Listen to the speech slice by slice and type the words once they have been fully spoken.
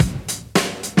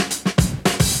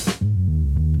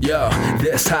Yo,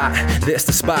 this hot, this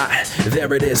the spot,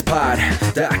 there it is,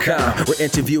 pod.com. We're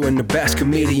interviewing the best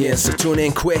comedians, so tune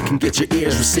in quick and get your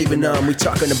ears receiving them. We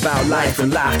talking about life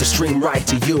and life to stream right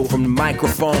to you, from the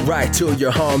microphone right to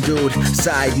your home, dude.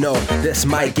 Side note, this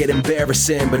might get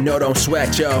embarrassing, but no, don't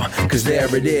sweat, yo, cause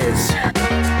there it is.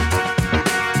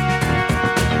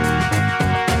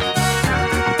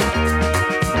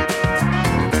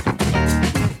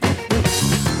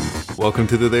 Welcome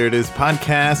to the There It Is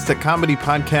podcast, a comedy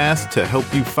podcast to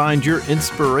help you find your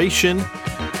inspiration.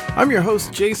 I'm your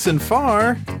host, Jason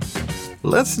Farr.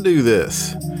 Let's do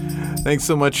this. Thanks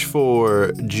so much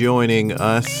for joining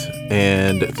us,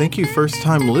 and thank you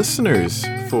first-time listeners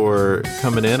for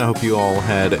coming in. I hope you all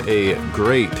had a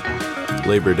great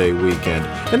Labor Day weekend.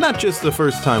 And not just the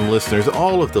first-time listeners,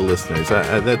 all of the listeners.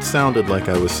 That sounded like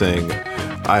I was saying,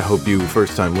 I hope you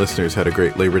first-time listeners had a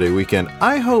great Labor Day weekend.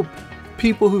 I hope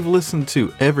people who've listened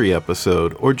to every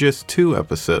episode or just 2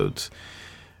 episodes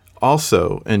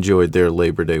also enjoyed their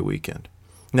Labor Day weekend.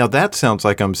 Now that sounds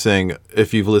like I'm saying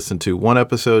if you've listened to 1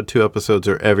 episode, 2 episodes,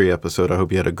 or every episode, I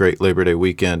hope you had a great Labor Day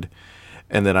weekend.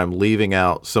 And then I'm leaving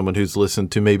out someone who's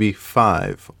listened to maybe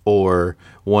 5 or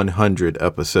 100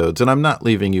 episodes. And I'm not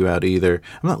leaving you out either.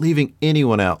 I'm not leaving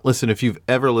anyone out. Listen, if you've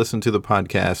ever listened to the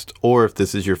podcast, or if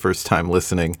this is your first time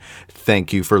listening,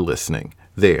 thank you for listening.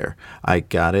 There, I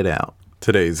got it out.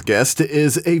 Today's guest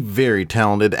is a very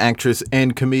talented actress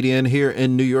and comedian here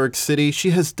in New York City.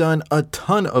 She has done a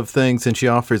ton of things, and she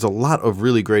offers a lot of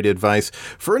really great advice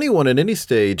for anyone at any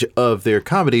stage of their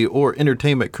comedy or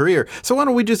entertainment career. So why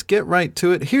don't we just get right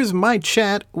to it? Here's my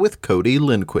chat with Cody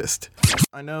Lindquist.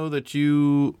 I know that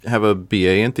you have a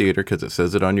BA in theater because it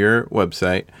says it on your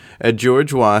website at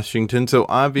George Washington. So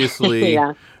obviously...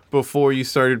 Yeah. Before you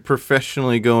started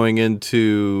professionally going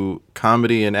into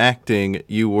comedy and acting,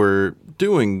 you were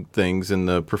doing things in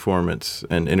the performance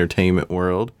and entertainment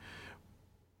world.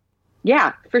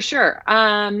 Yeah, for sure.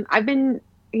 I've been,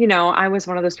 I was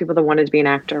one of those people that wanted to be an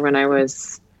actor when I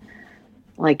was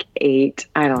like 8.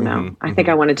 I don't know. I think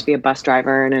I wanted to be a bus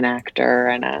driver and an actor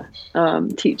and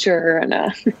a teacher and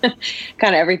a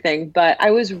kind of everything. But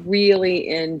I was really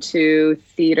into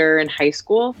theater in high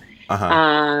school.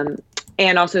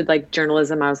 And also like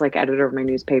journalism. I was like editor of my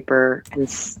newspaper and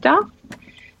stuff.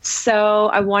 So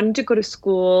I wanted to go to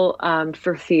school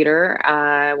for theater.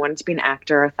 I wanted to be an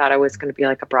actor. I thought I was going to be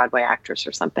like a Broadway actress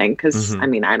or something. Because, I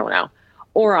mean, I don't know.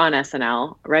 Or on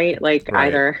SNL, right? Like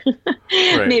either.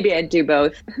 Maybe I'd do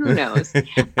both. Who knows?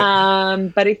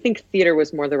 But I think theater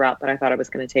was more the route that I thought I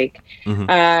was going to take.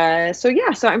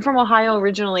 So I'm from Ohio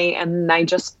originally. And I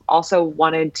just also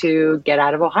wanted to get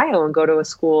out of Ohio and go to a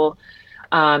school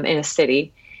in a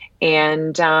city.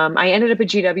 And I ended up at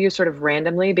GW sort of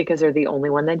randomly because they're the only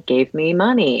one that gave me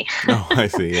money. Oh, I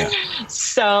see, yeah.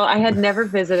 So I had never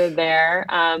visited there,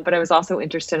 but I was also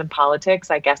interested in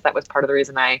politics. I guess that was part of the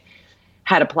reason I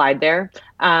had applied there.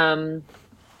 So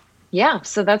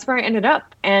that's where I ended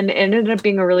up. And it ended up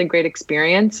being a really great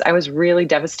experience. I was really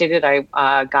devastated.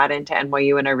 I got into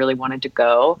NYU and I really wanted to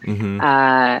go,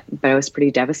 but I was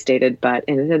pretty devastated. But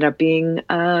it ended up being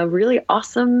a really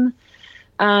awesome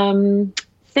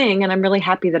thing, and I'm really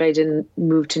happy that I didn't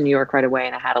move to New York right away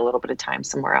and I had a little bit of time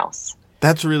somewhere else.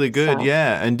 That's really good. So.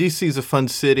 Yeah, and DC is a fun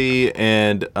city,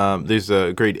 and there's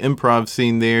a great improv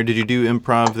scene there. Did you do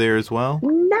improv there as well?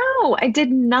 No, I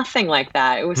did nothing like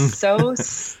that. It was so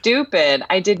stupid.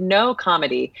 I did no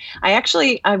comedy. I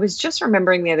was just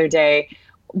remembering the other day,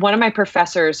 one of my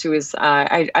professors who was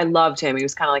I loved him. He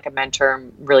was kind of like a mentor,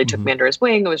 really took me under his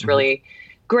wing. It was really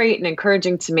great and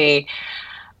encouraging to me.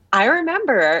 I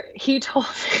remember he told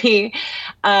me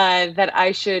that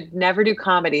I should never do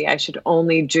comedy. I should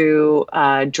only do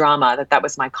drama, that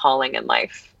was my calling in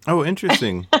life. Oh,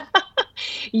 interesting.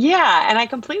 Yeah. And I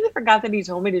completely forgot that he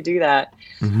told me to do that.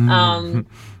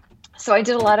 So I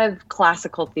did a lot of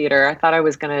classical theater. I thought I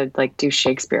was going to do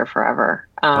Shakespeare forever.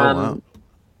 Wow.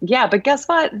 Yeah, but guess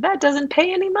what? That doesn't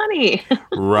pay any money.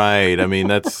 Right. I mean,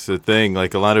 that's the thing.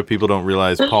 Like, a lot of people don't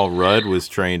realize Paul Rudd was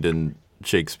trained in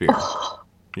Shakespeare.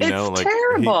 It's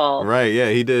terrible.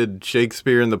 He did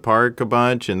Shakespeare in the Park a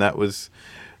bunch, and that was,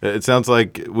 it sounds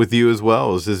like with you as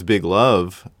well, was his big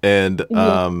love. And,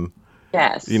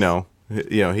 yes. he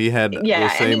had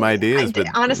the same ideas, but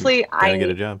honestly, I get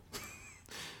a job.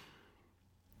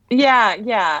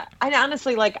 Yeah. I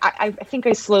honestly, I think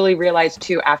I slowly realized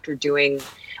too after doing,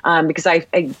 because I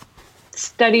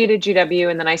studied at GW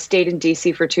and then I stayed in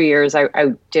DC for 2 years.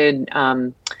 I did,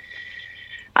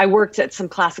 I worked at some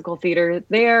classical theater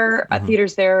there,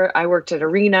 theaters there. I worked at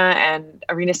Arena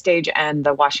Stage, and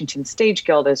the Washington Stage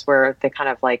Guild is where they kind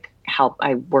of help.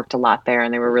 I worked a lot there,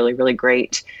 and they were really, really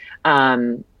great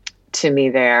to me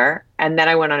there. And then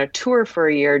I went on a tour for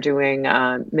a year doing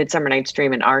Midsummer Night's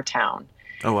Dream in our town.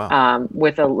 Oh, wow.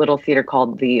 With a little theater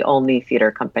called the Olney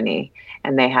Theater Company.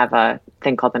 And they have a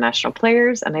thing called the National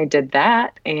Players. And I did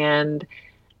that. And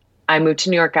I moved to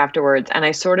New York afterwards. And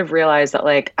I sort of realized that,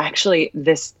 like, actually,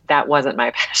 that wasn't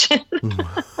my passion.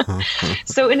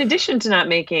 So in addition to not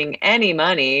making any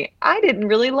money, I didn't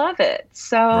really love it.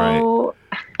 So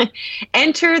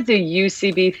enter the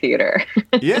UCB theater.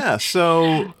 Yeah.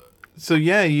 So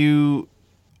yeah,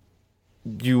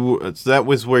 that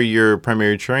was where your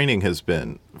primary training has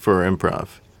been for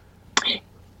improv.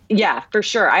 Yeah, for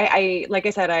sure. I like I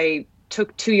said, I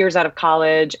took 2 years out of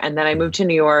college and then I moved to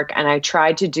New York and I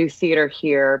tried to do theater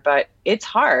here, but it's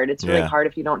hard. It's really hard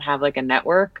if you don't have like a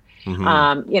network.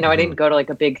 I didn't go to like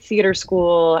a big theater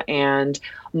school, and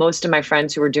most of my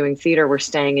friends who were doing theater were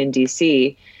staying in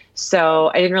DC.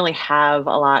 So I didn't really have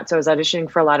a lot. So I was auditioning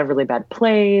for a lot of really bad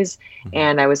plays,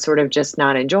 and I was sort of just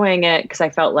not enjoying it because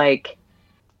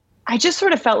I just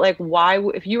sort of felt like, why,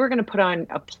 if you were going to put on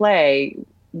a play,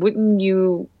 wouldn't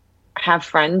you have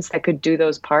friends that could do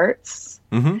those parts?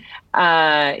 You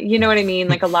know what I mean?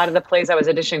 Like a lot of the plays I was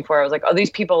auditioning for, I was like, oh, these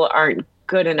people aren't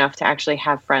good enough to actually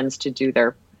have friends to do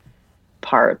their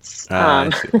parts. I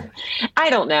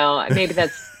don't know. Maybe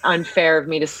that's unfair of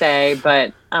me to say,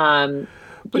 but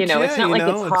it's not like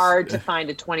it's hard to find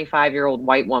a 25-year-old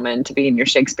white woman to be in your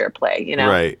Shakespeare play, you know?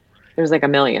 Right. There's like a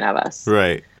million of us.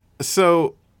 Right.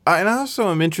 So, and I also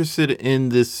am interested in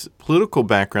this political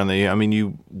background that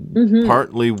you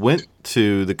partly went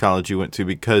to the college you went to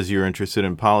because you're interested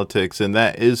in politics, and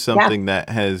that is something that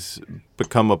has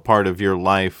become a part of your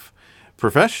life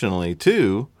professionally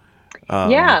too.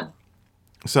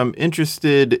 So I'm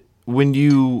interested, when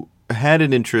you had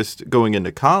an interest going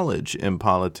into college in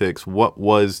politics, what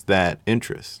was that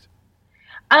interest?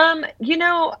 I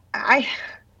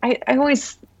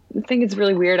always think it's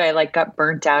really weird. I got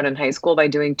burnt out in high school by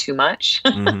doing too much.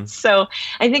 So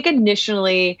I think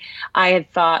initially I had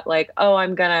thought like, oh,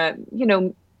 I'm gonna,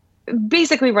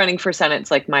 basically running for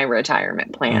Senate's like my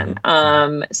retirement plan.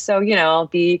 So, I'll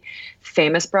be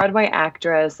famous Broadway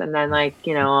actress and then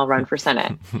I'll run for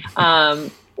Senate.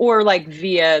 Or like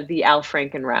via the Al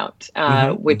Franken route,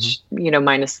 which,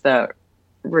 minus the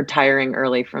retaring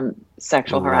early from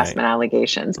sexual harassment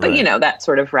allegations, but that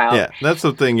sort of route. Yeah, that's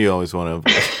the thing you always want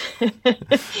to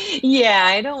avoid. Yeah,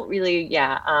 I don't really.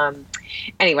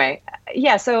 Anyway,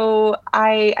 so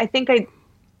I think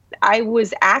I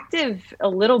was active a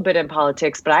little bit in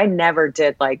politics, but I never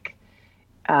did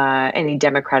any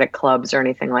Democratic clubs or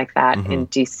anything like that in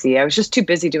DC. I was just too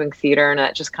busy doing theater, and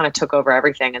that just kind of took over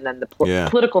everything. And then the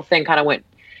political thing kind of went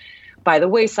by the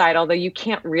wayside, although you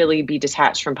can't really be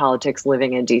detached from politics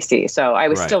living in DC. So I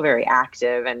was still very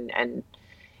active and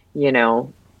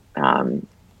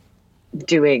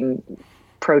doing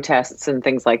protests and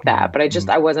things like that. But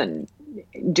I wasn't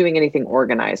doing anything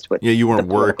organized with. Yeah, you weren't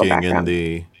working in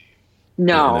the.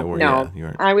 No.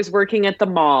 I was working at the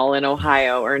mall in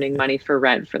Ohio, earning money for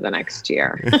rent for the next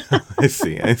year. I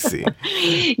see.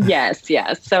 Yes.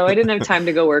 So I didn't have time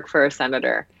to go work for a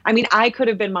senator. I mean, I could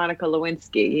have been Monica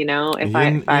Lewinsky,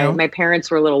 if my parents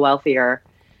were a little wealthier,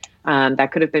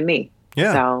 that could have been me.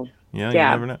 Yeah. So, you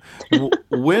never know.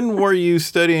 When were you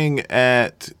studying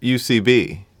at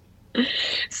UCB?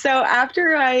 So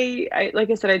after I like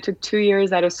I said, I took 2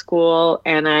 years out of school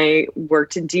and I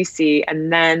worked in DC,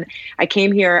 and then I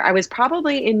came here. I was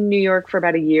probably in New York for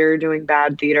about a year doing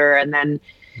bad theater. And then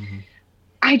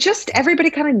everybody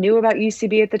kind of knew about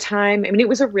UCB at the time. I mean, it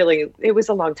was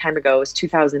a long time ago. It was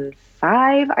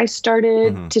 2005. I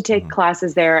started to take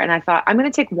classes there, and I thought, I'm going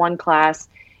to take one class.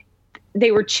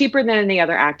 They were cheaper than any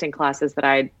other acting classes that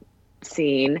I'd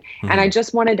seen. And I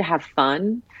just wanted to have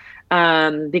fun.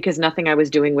 Because nothing I was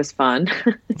doing was fun.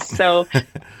 So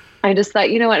I just thought,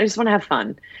 I just want to have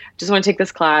fun. Just want to take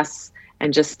this class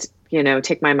and just,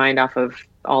 take my mind off of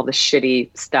all the shitty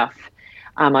stuff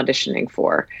I'm auditioning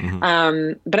for.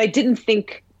 But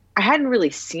I hadn't really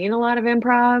seen a lot of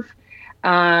improv.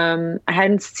 I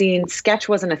hadn't seen, sketch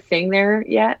wasn't a thing there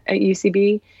yet at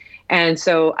UCB. And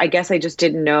so I guess I just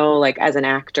didn't know, as an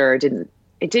actor, it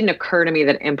didn't occur to me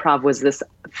that improv was this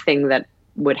thing that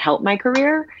would help my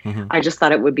career. I just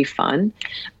thought it would be fun.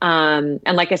 And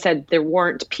like I said, there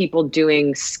weren't people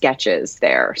doing sketches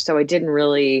there. So I didn't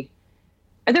really,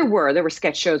 there were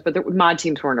sketch shows, but the mod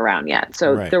teams weren't around yet.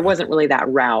 So there wasn't really that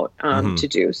route to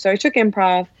do. So I took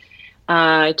improv.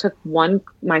 I took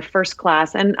my first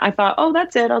class and I thought, oh,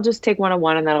 that's it. I'll just take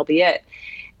 101 and that'll be it.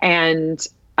 And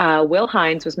Will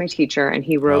Hines was my teacher, and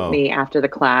he wrote me after the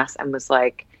class and was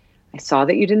like, I saw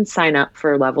that you didn't sign up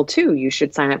for level 2. You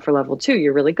should sign up for level 2.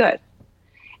 You're really good.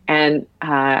 And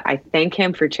I thank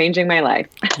him for changing my life.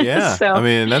 Yeah. So, I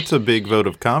mean, that's a big vote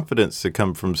of confidence to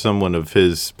come from someone of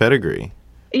his pedigree.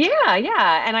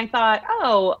 yeah. And I thought,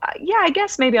 I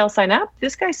guess maybe I'll sign up.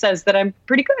 This guy says that I'm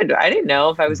pretty good. I didn't know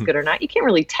if I was good or not. You can't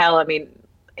really tell. I mean,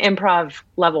 improv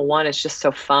level 1 is just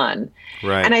so fun.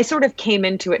 Right. And I sort of came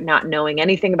into it not knowing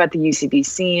anything about the UCB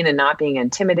scene and not being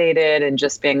intimidated and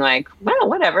just being like, well,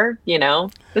 whatever,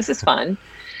 this is fun.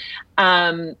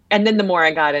 And then the more I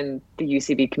got in the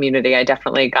UCB community, I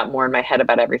definitely got more in my head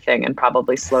about everything and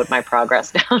probably slowed my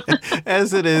progress down.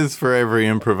 As it is for every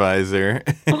improviser.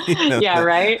 Yeah,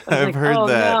 right? I've heard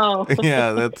that. No.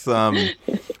 Yeah, that's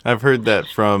I've heard that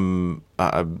from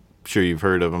I'm sure you've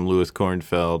heard of him, Louis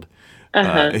Kornfeld.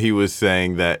 He was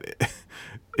saying that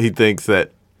he thinks that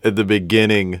at the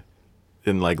beginning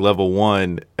in like level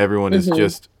 1, everyone is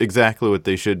just exactly what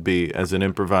they should be as an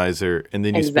improviser. And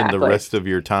then you spend the rest of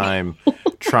your time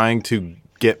trying to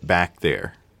get back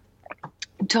there.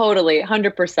 Totally.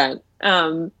 100%.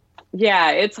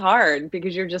 Yeah, it's hard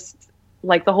because you're just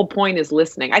like, the whole point is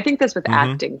listening. I think that's with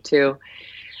acting too.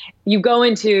 You go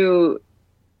into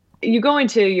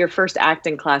your first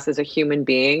acting class as a human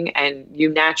being, and you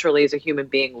naturally as a human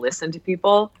being listen to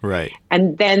people. Right.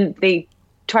 And then they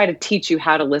try to teach you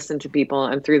how to listen to people,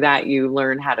 and through that you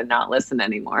learn how to not listen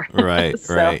anymore. Right.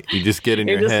 So right. You just get in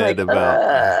your head like,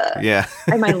 about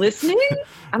am I listening?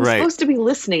 I'm Right. supposed to be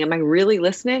listening. Am I really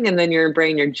listening? And then your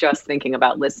brain, you're just thinking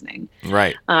about listening.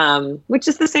 Right. Which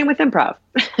is the same with improv.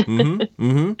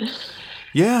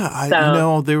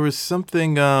 Yeah, there was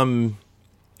something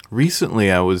recently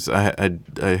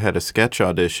I had a sketch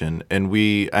audition, and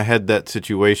I had that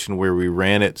situation where we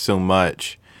ran it so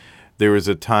much. There was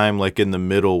a time like in the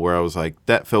middle where I was like,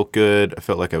 that felt good. I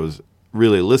felt like I was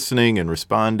really listening and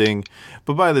responding.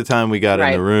 But by the time we got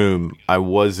in the room, I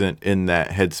wasn't in that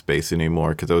headspace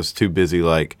anymore because I was too busy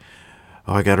like,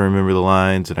 oh, I got to remember the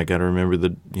lines and I got to remember the,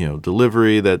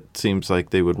 delivery that seems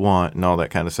like they would want and all that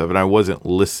kind of stuff. And I wasn't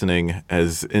listening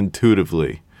as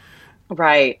intuitively.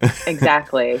 Right.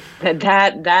 Exactly.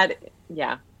 that,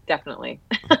 yeah, definitely.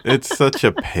 It's such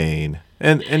a pain.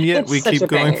 And yet we keep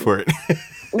going for it.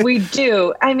 We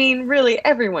do. I mean, really,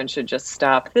 everyone should just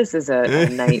stop. This is a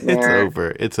nightmare.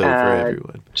 It's over,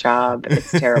 everyone. Job.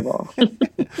 It's terrible.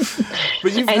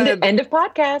 But you've end of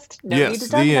podcast. No need to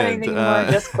talk about anything anymore.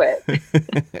 Just quit.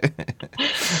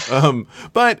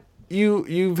 But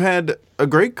you've had a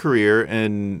great career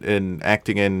in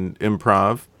acting and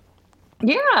improv.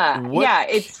 Yeah. Yeah.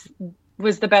 It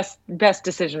was the best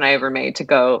decision I ever made to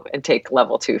go and take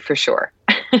level 2 for sure.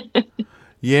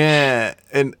 Yeah.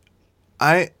 And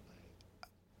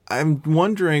I'm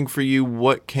wondering for you,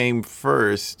 what came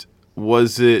first?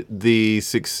 Was it the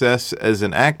success as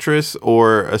an actress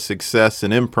or a success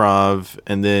in improv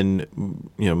and then,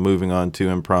 moving on to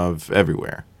improv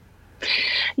everywhere?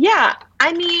 Yeah.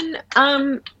 I mean,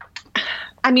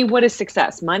 what is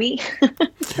success? Money?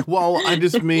 Well, I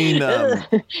just mean...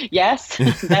 yes,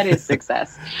 that is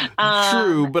success.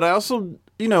 True, but I also,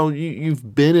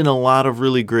 you've been in a lot of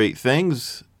really great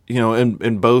things,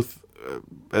 in both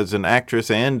as an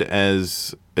actress and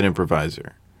as an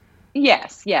improviser.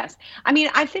 Yes. I mean,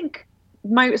 I think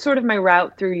my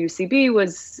route through UCB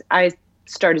was I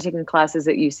started taking classes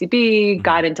at UCB,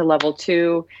 got into level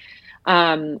 2.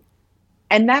 And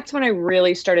that's when I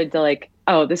really started to like,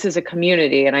 oh, this is a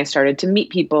community. And I started to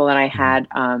meet people, and I had,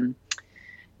 I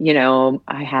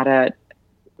had a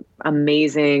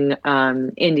amazing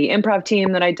indie improv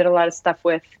team that I did a lot of stuff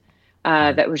with.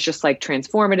 That was just like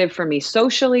transformative for me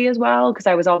socially as well. Cause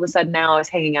I was all of a sudden now I was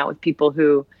hanging out with people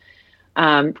who,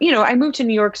 I moved to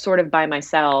New York sort of by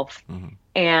myself,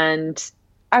 and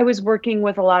I was working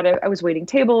with I was waiting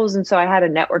tables. And so I had a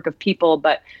network of people,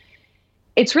 but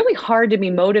it's really hard to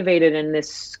be motivated in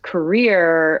this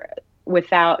career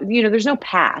without, there's no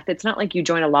path. It's not like you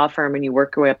join a law firm and you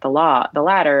work your way up the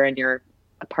ladder and you're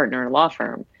a partner in a law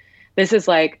firm. This is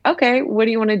like, okay, what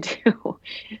do you want to do?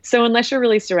 So unless you're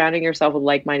really surrounding yourself with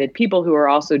like-minded people who are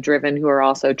also driven, who are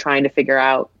also trying to figure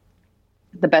out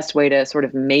the best way to sort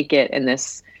of make it in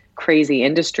this crazy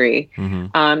industry,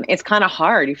 it's kind of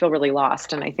hard. You feel really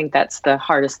lost. And I think that's the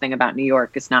hardest thing about New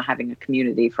York, is not having a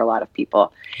community for a lot of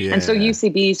people. Yeah. And so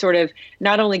UCB sort of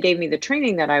not only gave me the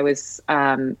training that I was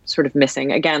sort of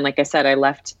missing. Again, like I said,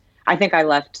 I think I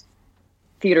left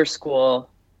theater school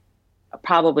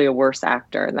probably a worse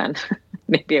actor than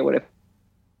maybe I would have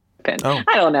been. Oh.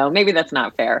 I don't know. Maybe that's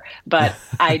not fair, but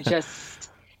I just,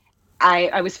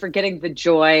 I was forgetting the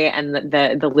joy and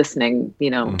the listening,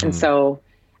 and so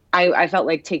I felt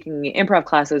like taking improv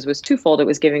classes was twofold. It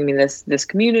was giving me this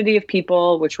community of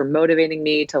people, which were motivating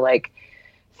me to like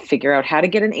figure out how to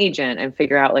get an agent and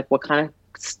figure out like what kind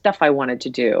of stuff I wanted to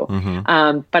do.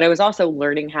 But I was also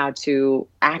learning how to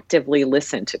actively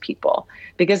listen to people,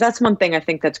 because that's one thing I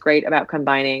think that's great about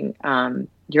combining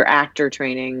your actor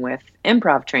training with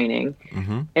improv training,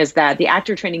 is that the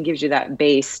actor training gives you that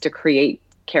base to create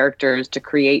characters, to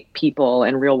create people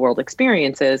and real world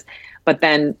experiences. But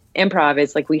then improv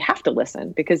is like, we have to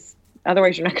listen, because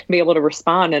otherwise you're not going to be able to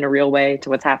respond in a real way to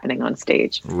what's happening on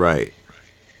stage. Right.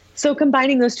 So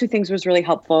combining those two things was really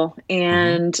helpful.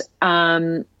 And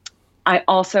I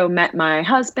also met my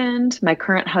husband, my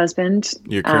current husband.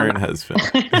 Your current husband.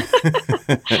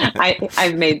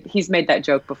 He's made that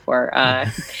joke before.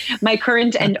 My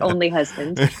current and only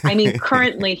husband. I mean,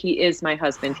 currently he is my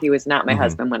husband. He was not my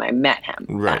husband when I met him.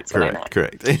 Right.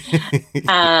 Correct.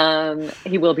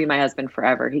 He will be my husband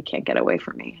forever. He can't get away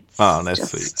from me.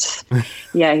 That's sweet.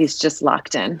 Yeah, he's just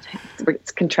locked in.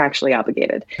 It's contractually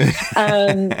obligated.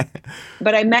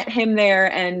 But I met him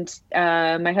there, and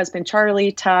my husband,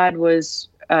 Charlie Todd, was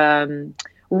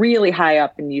really high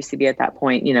up in UCB at that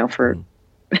point, for,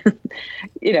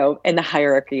 in the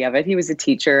hierarchy of it. He was a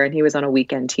teacher and he was on a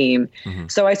weekend team.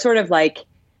 So I sort of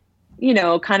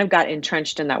kind of got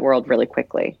entrenched in that world really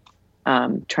quickly,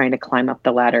 trying to climb up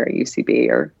the ladder at UCB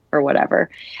or whatever.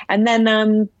 And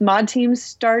then mod teams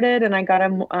started, and I got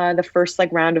the first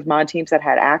round of mod teams that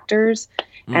had actors.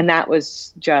 And that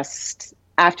was just...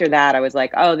 After that, I was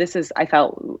like, I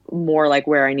felt more like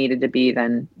where I needed to be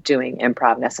than doing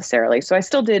improv necessarily. So I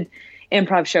still did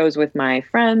improv shows with my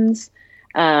friends.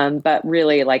 But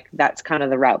really, that's kind of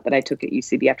the route that I took at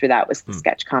UCB after that, was the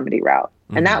sketch comedy route.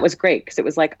 And that was great, because it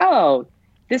was like,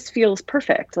 this feels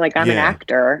perfect. Like, I'm an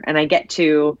actor and I get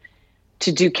to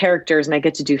do characters and I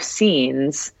get to do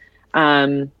scenes.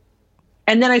 And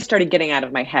then I started getting out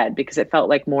of my head, because it felt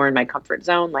like more in my comfort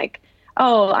zone. Like,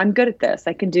 I'm good at this.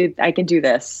 I can do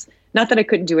this. Not that I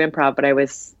couldn't do improv, but I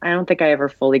don't think I ever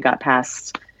fully got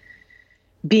past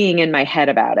being in my head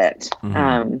about it.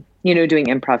 Doing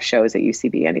improv shows at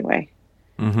UCB anyway.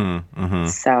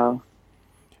 So.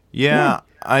 Yeah,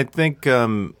 I think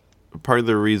part of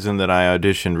the reason that I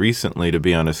auditioned recently to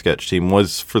be on a sketch team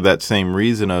was for that same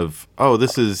reason of,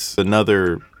 this is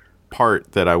another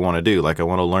part that I want to do. Like, I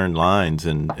want to learn lines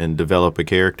and develop a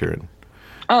character and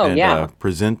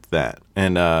present that.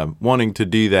 And wanting to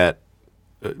do that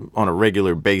on a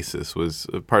regular basis was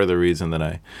part of the reason that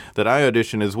I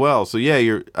auditioned as well. So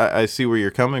yeah, I see where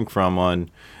you're coming from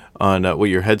on what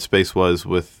your headspace was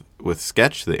with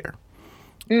sketch there.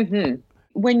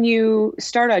 When you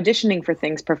start auditioning for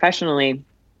things professionally,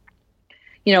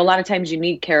 a lot of times you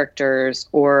need characters,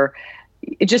 or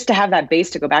just to have that base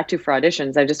to go back to for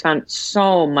auditions. I just found it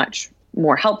so much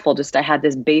more helpful. Just I had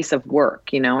this base of work,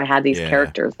 I had these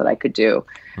characters that I could do.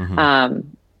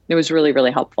 It was really,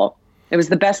 really helpful. It was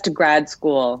the best grad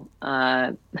school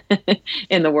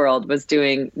in the world, was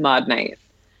doing Mod Night.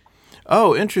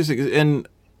 Oh, interesting. And,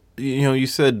 you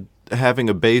said having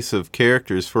a base of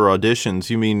characters for auditions.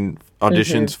 You mean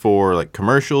auditions for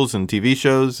commercials and TV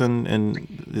shows and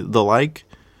the like?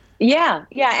 Yeah.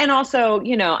 And also,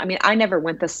 I never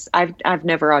went I've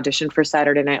never auditioned for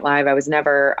Saturday Night Live. I was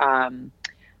never, not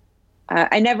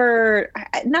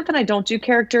that I don't do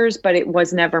characters, but it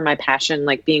was never my passion.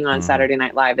 Like, being on Saturday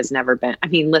Night Live has never been,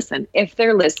 listen, if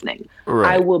they're listening,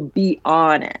 I will be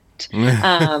on it.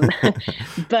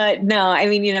 But no,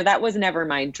 that was never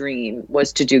my dream,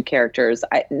 was to do characters.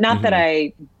 That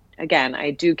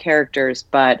I do characters,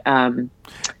 but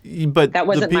that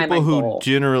wasn't the people my goal. Who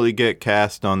generally get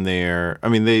cast on there,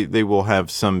 they will have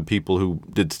some people who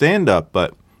did stand up,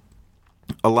 but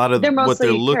a lot of what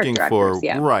they're looking for,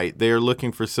 right? They are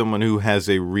looking for someone who has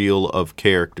a reel of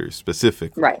characters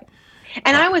specifically, right?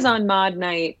 And I was on Mod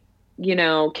Night.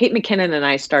 Kate McKinnon and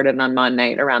I started on Mod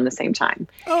Night around the same time.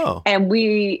 Oh. And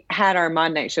we had our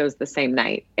Mod Night shows the same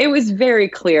night. It was very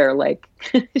clear,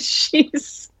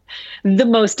 she's the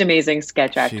most amazing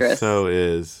sketch actress. She so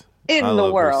is. In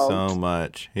the world. Her so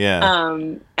much. Yeah.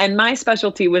 And my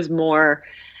specialty was more,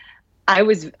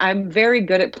 I'm very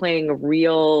good at playing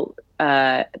real,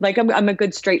 I'm a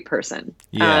good straight person.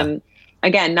 Yeah.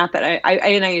 Again, not that I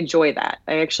enjoy that.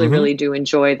 I actually really do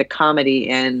enjoy the comedy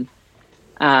in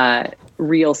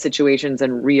real situations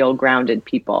and real grounded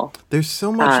people. There's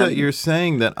so much that you're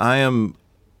saying that I am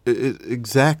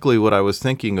exactly what I was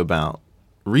thinking about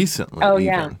recently. Oh,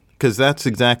 yeah. Because that's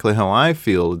exactly how I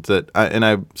feel.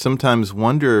 I sometimes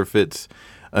wonder if it's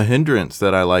a hindrance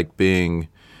that I like being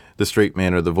the straight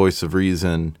man or the voice of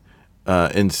reason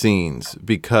in scenes,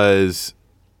 because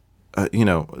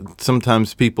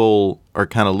sometimes people are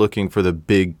kind of looking for the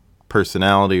big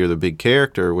personality or the big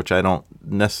character, which I don't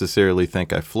necessarily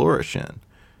think I flourish in.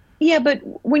 Yeah, but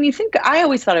when you think, I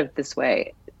always thought of it this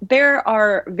way. there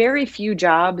are very few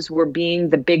jobs where being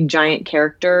the big giant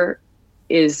character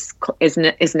is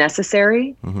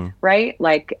necessary, right?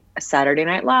 Like Saturday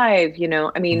Night Live, you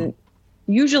know, I mean,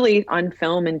 usually on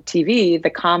film and TV, the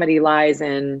comedy lies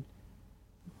in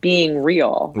being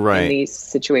real in these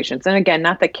situations. And again,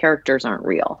 not that characters aren't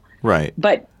real, right?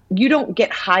 But you don't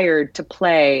get hired to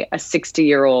play a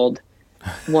 60-year-old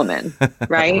woman,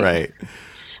 right?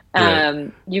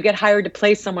 Right. You get hired to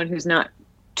play someone who's not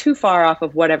too far off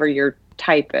of whatever your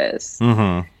type is.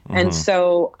 And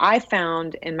so I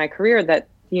found in my career that,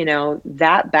 you know,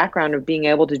 that background of being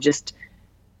able to just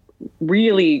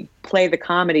really play the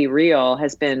comedy real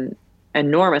has been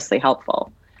enormously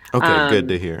helpful. Okay, good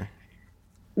to hear.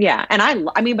 Yeah, and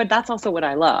I mean, but that's also what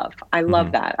I love. I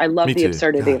love that. I love the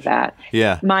absurdity of that.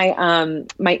 Yeah. My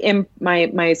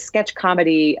sketch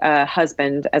comedy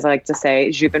husband, as I like to say,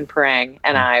 Jubin Parang,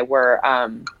 and I were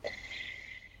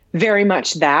very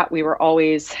much that. We were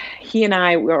always, he and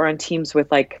I were on teams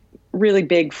with like really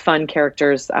big fun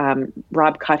characters.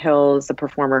 Rob Cuthill is a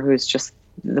performer who's just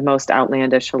the most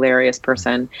outlandish, hilarious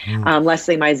person.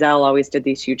 Leslie Mizell always did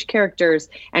these huge characters,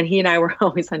 and he and I were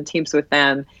always on teams with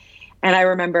them. And I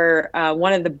remember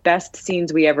one of the best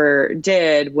scenes we ever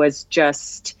did was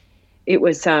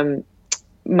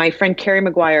my friend Carrie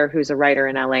McGuire, who's a writer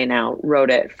in LA now, wrote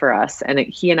it for us. And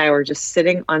he and I were just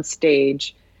sitting on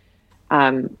stage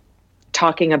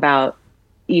talking about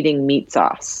eating meat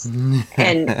sauce.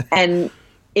 and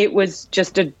it was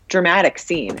just a dramatic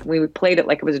scene. We played it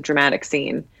like it was a dramatic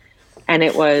scene. And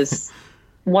it was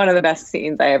one of the best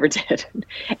scenes I ever did.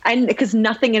 And because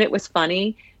nothing in it was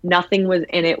funny, nothing was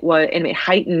in it and it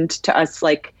heightened to us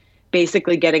like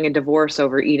basically getting a divorce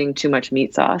over eating too much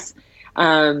meat sauce.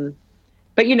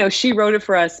 But you know, she wrote it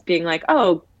for us being like,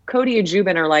 oh, Cody and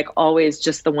Jubin are like always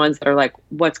just the ones that are like,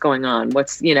 what's going on?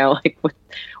 What's, you know, like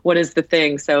what is the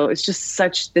thing? So it's just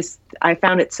I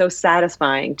found it so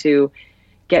satisfying to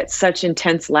get such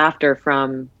intense laughter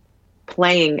from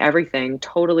playing everything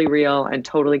totally real and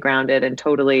totally grounded and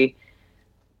totally,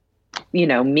 you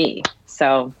know, me.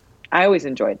 So I always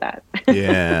enjoyed that.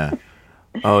 Yeah.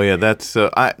 Oh yeah. That's how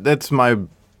I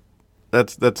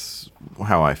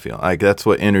feel. Like that's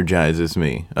what energizes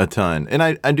me a ton. And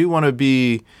I do want to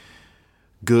be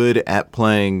good at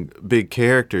playing big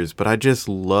characters, but I just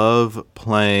love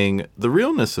playing the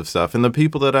realness of stuff. And the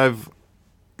people that I've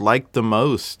liked the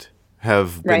most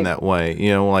have been that way.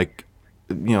 You know, like,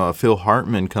 you know, Phil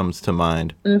Hartman comes to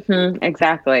mind.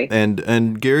 Exactly.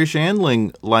 And Gary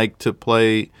Shandling liked to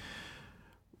play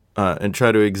and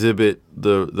try to exhibit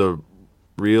the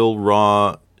real,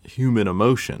 raw human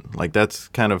emotion. Like that's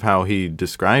kind of how he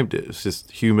described it. It's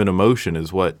just human emotion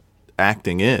is what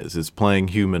acting is playing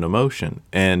human emotion.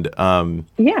 And that's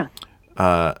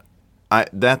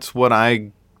my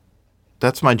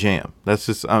jam. That's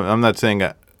just, I'm not saying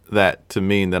that to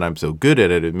mean that I'm so good at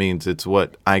it. It means it's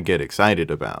what I get excited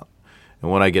about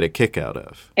and what I get a kick out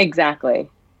of. Exactly.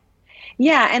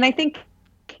 Yeah. And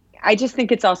I just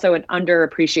think it's also an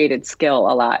underappreciated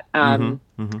skill a lot.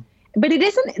 But it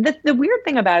isn't, the weird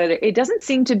thing about it, it doesn't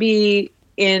seem to be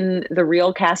in the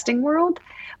real casting world,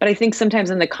 but I think sometimes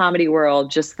in the comedy world,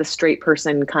 just the straight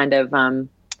person kind of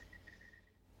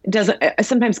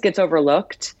sometimes gets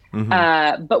overlooked.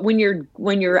 But when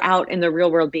you're out in the real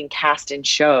world being cast in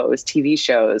shows, TV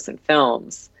shows and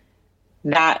films,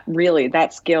 that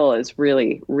skill is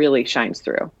really, really shines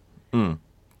through.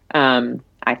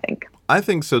 I think. I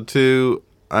think so too.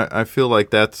 I feel like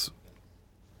that's,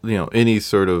 you know, any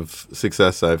sort of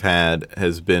success I've had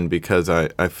has been because I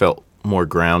felt more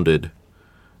grounded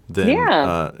than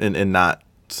and not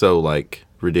so like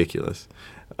ridiculous.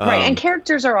 Right. And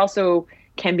characters are also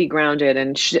can be grounded,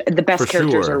 and the best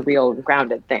characters are real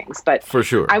grounded things. But for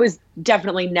sure, I was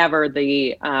definitely never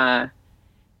the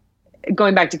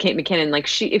going back to Kate McKinnon. Like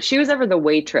if she was ever the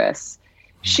waitress,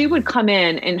 she would come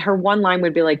in and her one line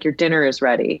would be like, "Your dinner is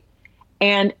ready,"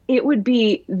 and it would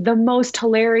be the most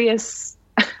hilarious.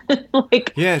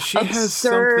 Like she has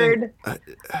something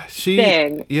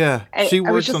thing. Yeah, she works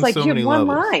I was just on like, so you many have one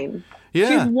levels. line. Yeah,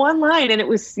 she had one line, and it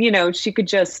was, you know, she could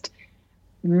just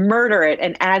murder it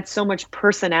and add so much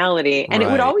personality, and it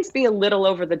would always be a little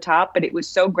over the top, but it was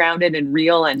so grounded and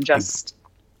real and just,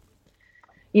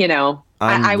 you know.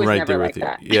 I was never like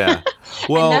that. Yeah.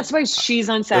 Well, and that's why she's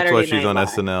on Saturday Night That's why she's on Live.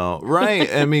 SNL.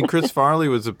 Right. I mean, Chris Farley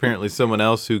was apparently someone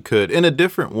else who could, in a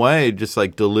different way, just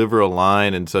like deliver a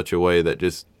line in such a way that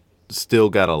just still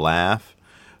got a laugh.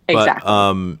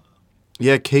 Exactly.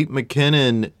 But, Kate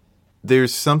McKinnon,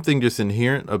 there's something just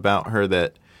inherent about her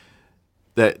that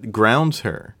grounds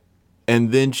her.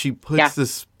 And then she puts the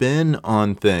spin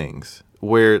on things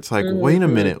where it's like, wait a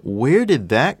minute, where did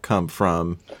that come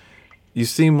from? You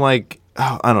seem like,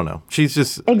 oh, I don't know. She's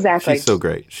just Exactly. She's so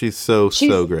great. She's so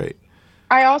great.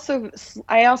 I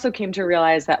also came to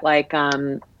realize that like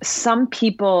some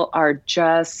people are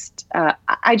just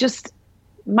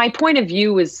my point of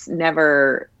view was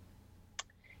never.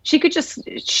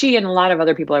 She and a lot of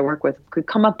other people I work with could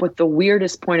come up with the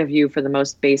weirdest point of view for the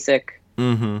most basic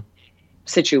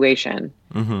situation.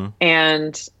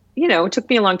 And, it took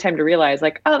me a long time to realize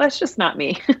like, oh, that's just not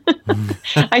me.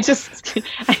 I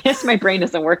guess my brain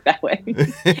doesn't work that way.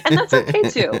 And that's okay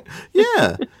too.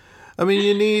 Yeah. I mean,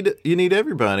 you need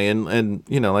everybody. And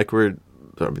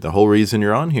the whole reason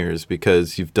you're on here is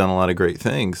because you've done a lot of great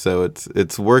things. So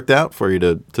it's worked out for you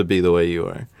to be the way you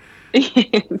are.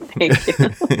 Thank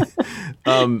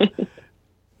you.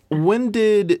 When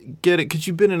did Get It? Because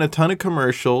you've been in a ton of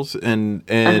commercials and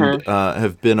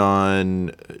have been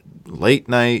on late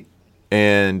night,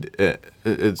 and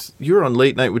you're on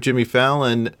Late Night with Jimmy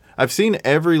Fallon. I've seen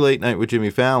every Late Night with Jimmy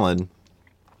Fallon,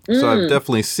 so I've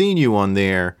definitely seen you on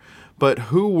there. But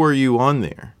who were you on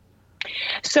there?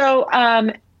 So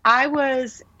I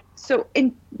was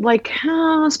in like it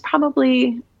was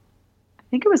probably.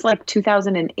 I think it was like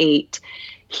 2008.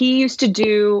 He used to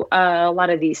do a lot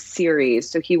of these series.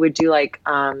 So he would do like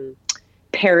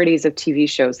parodies of TV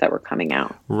shows that were coming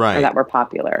out. Right. Or that were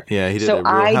popular. Yeah, he did Real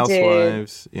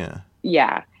Housewives. Yeah.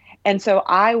 Yeah. And so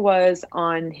I was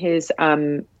on his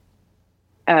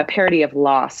parody of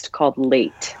Lost called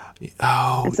Late.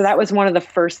 Oh. And so that was one of the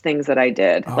first things that I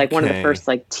did. Okay. Like one of the first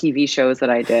like TV shows that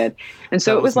I did. And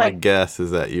so it was like, my guess is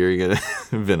that you're going to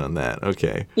have been on that.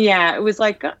 Okay. Yeah. It was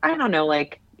like, I don't know,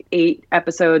 like 8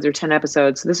 episodes or 10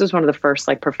 episodes. So this was one of the first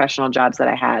like professional jobs that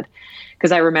I had.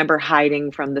 Because I remember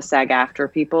hiding from the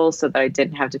SAG-AFTRA people so that I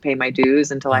didn't have to pay my dues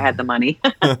until I had the money.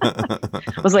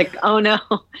 I was like, oh no.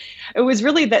 It was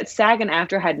really that SAG and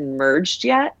AFTRA hadn't merged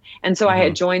yet. And so I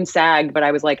had joined SAG, but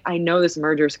I was like, I know this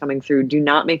merger is coming through. Do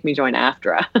not make me join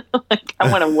AFTRA. Like,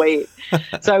 I want to wait.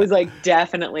 So I was like,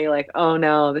 definitely like, oh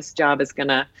no, this job is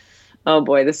oh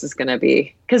boy, this is going to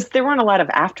be, because there weren't a lot of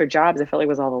AFTRA jobs. I felt like it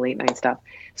was all the late night stuff.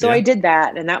 So I did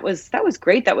that. And that was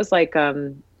great. That was like,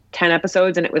 10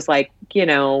 episodes, and it was like, there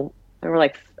were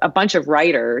like a bunch of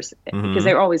writers because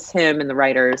they were always him and the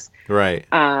writers. Right.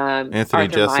 Anthony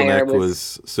Jeselnik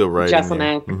was still writing.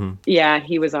 Jeselnik. Yeah,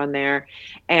 he was on there.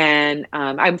 And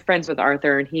I'm friends with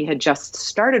Arthur, and he had just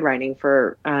started writing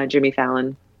for Jimmy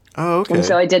Fallon. Oh, okay. And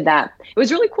so I did that. It was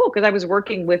really cool because I was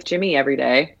working with Jimmy every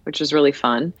day, which was really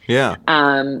fun. Yeah.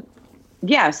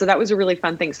 Yeah, so that was a really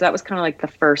fun thing. So that was kind of like the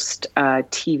first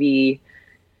TV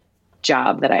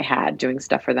job that I had doing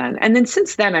stuff for them. And then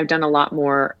since then I've done a lot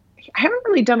more. I haven't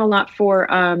really done a lot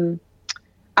for I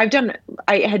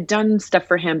had done stuff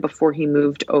for him before he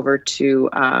moved over to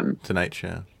Tonight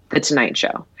Show. The Tonight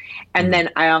Show. And then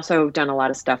I also have done a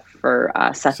lot of stuff for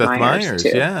Seth Meyers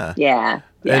too. Yeah. Yeah.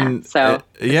 Yeah. And, so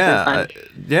yeah,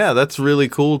 that's really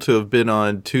cool to have been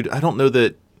on two. I don't know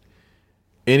that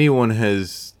anyone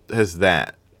has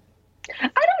that. I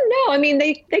don't know. I mean,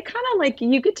 they kind of like,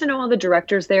 you get to know all the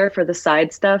directors there for the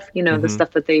side stuff, the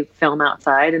stuff that they film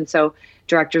outside. And so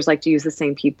directors like to use the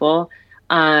same people.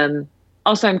 Also,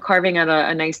 I'm carving out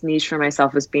a nice niche for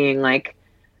myself as being like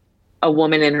a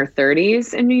woman in her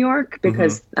 30s in New York,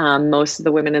 because most of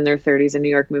the women in their 30s in New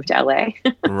York moved to LA.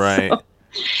 Right. So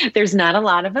there's not a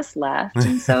lot of us left.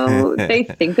 And so they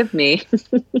think of me.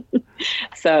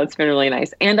 So it's been really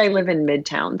nice. And I live in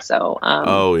Midtown. So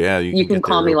you can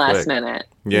call me last minute.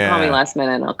 Yeah. You can call me last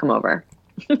minute and I'll come over.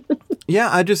 Yeah,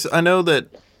 I know that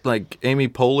like Amy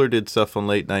Poehler did stuff on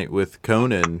Late Night with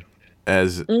Conan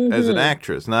as an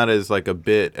actress, not as like a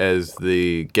bit as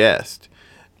the guest.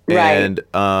 Right. And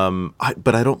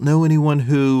but I don't know anyone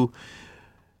who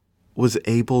was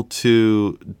able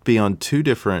to be on 2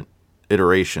 different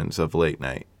iterations of Late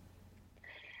Night.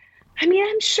 I mean,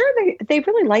 I'm sure they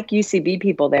really like UCB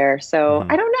people there. So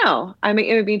I don't know. I mean,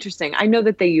 it would be interesting. I know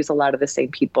that they use a lot of the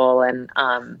same people, and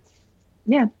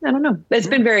yeah, I don't know. It's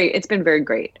been very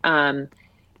great. Whenever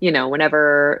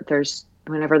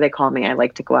they call me, I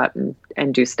like to go out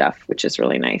and do stuff, which is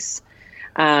really nice.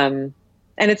 And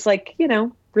it's like,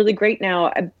 really great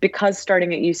now because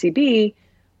starting at UCB,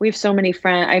 I have so many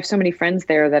friends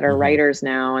there that are writers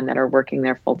now and that are working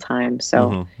there full time.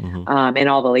 So, in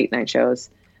all the late night shows.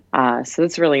 So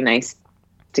it's really nice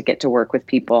to get to work with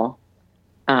people,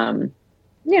 to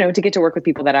get to work with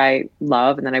people that I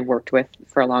love and that I've worked with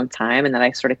for a long time and that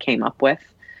I sort of came up with.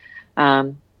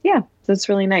 So it's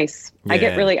really nice.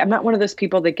 Yeah. I'm not one of those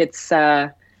people that gets,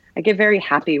 I get very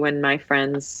happy when my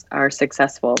friends are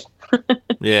successful.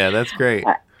 Yeah, that's great.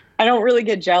 I don't really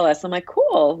get jealous. I'm like,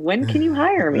 cool. When can you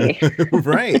hire me?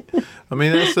 Right. I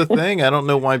mean, that's the thing. I don't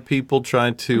know why people try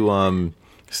to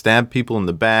stab people in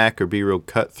the back or be real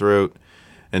cutthroat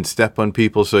and step on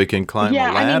people so he can climb a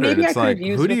ladder. I mean, maybe I It's could like, have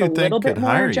used who do you a little think bit could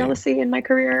more hire you? jealousy in my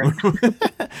career.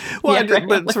 Well, Yeah, right.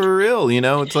 but for real, you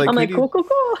know, it's like I'm like, cool.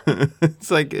 it's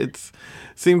like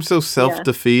seems so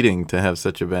self-defeating to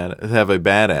have a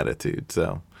bad attitude.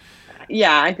 So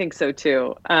Yeah, I think so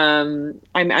too. I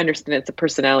understand it's a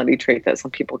personality trait that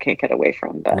some people can't get away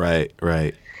from. But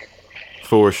right,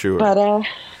 for sure. But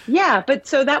but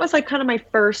so that was like kind of my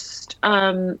first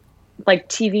like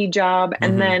TV job,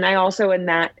 and then I also in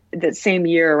that same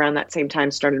year around that same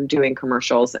time started doing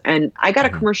commercials, and I got a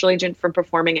commercial agent from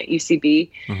performing at UCB.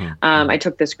 I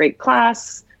took this great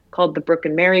class called the Brooke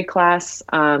and Mary class,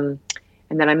 and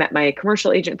then I met my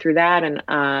commercial agent through that, and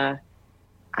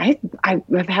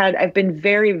I've been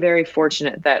very, very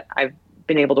fortunate that I've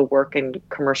been able to work in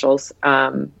commercials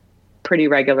pretty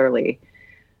regularly.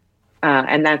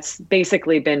 And that's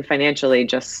basically been financially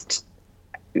just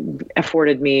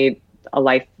afforded me a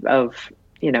life of,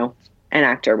 you know, an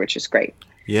actor, which is great.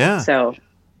 Yeah. So,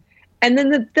 and then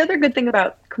the other good thing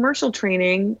about commercial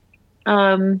training,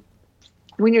 when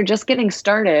you're just getting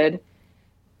started,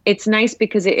 it's nice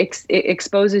because it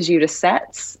exposes you to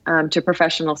sets, to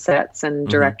professional sets and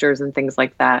directors and things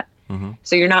like that.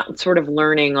 So you're not sort of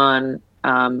learning on,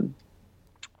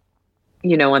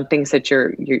 you know, on things that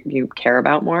you care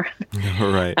about more.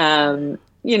 Right.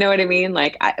 You know what I mean?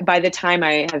 Like by the time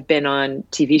I have been on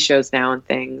TV shows now and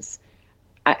things,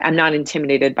 I'm not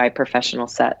intimidated by professional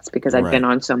sets because I've been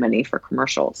on so many for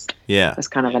commercials. Yeah. It's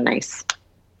kind of a nice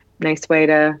way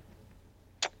to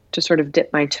sort of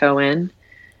dip my toe in.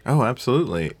 Oh,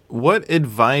 absolutely. What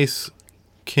advice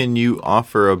can you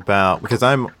offer about, because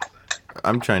I'm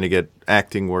trying to get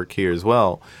acting work here as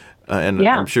well. And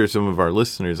I'm sure some of our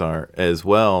listeners are as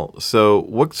well. So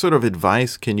what sort of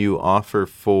advice can you offer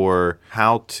for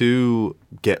how to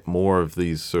get more of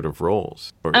these sort of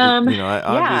roles? Or, you know,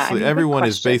 obviously everyone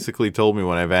has basically told me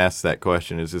when I've asked that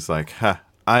question, is just like,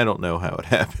 I don't know how it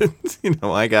happens. You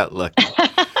know, I got lucky.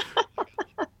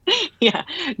 Yeah.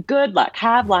 Good luck.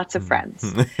 Have lots of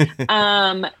friends.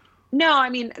 No, I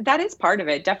mean, that is part of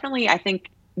it. Definitely, I think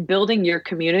building your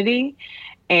community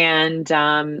and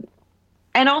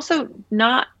also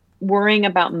not worrying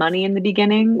about money in the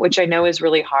beginning, which I know is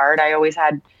really hard. I always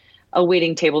had a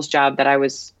waiting tables job that I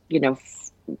was, you know,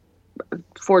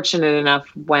 fortunate enough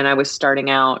when I was starting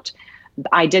out.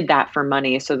 I did that for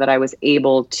money so that I was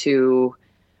able to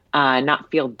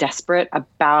not feel desperate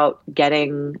about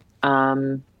getting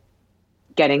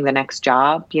the next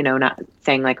job, you know, not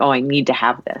saying like, oh, I need to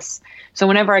have this. So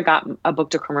whenever I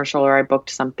booked a commercial or I booked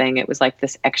something, it was like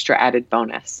this extra added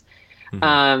bonus.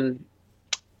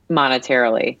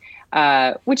 Monetarily,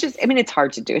 which is, I mean, it's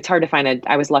hard to do. It's hard to find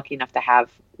I was lucky enough to have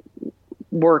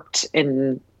worked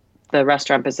in the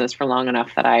restaurant business for long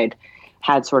enough that I'd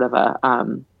had sort of a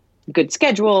good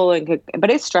schedule but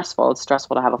it's stressful. It's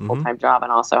stressful to have a full-time job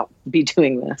and also be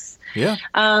doing this. Yeah.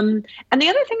 And the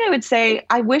other thing I would say,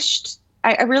 I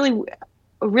really,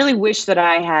 really wish that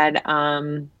I had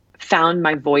found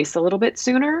my voice a little bit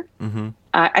sooner.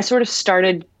 I sort of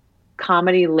started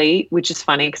comedy late, which is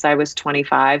funny because I was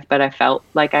 25, but I felt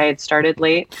like I had started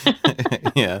late.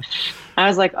 Yeah. I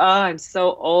was like, oh, I'm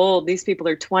so old. These people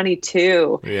are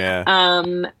 22. Yeah.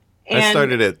 I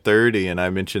started at 30, and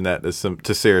I mentioned that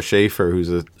to Sarah Schaefer,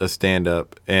 who's a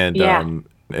stand-up and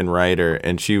writer,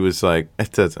 and she was like,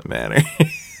 it doesn't matter.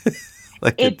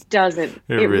 Like it doesn't.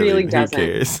 It really doesn't. Who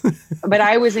cares? But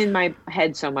I was in my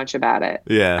head so much about it.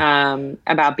 Yeah.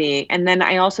 About being, and then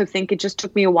I also think it just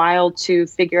took me a while to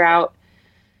figure out.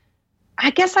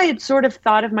 I guess I had sort of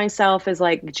thought of myself as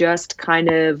like just kind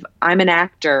of, I'm an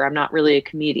actor. I'm not really a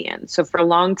comedian. So for a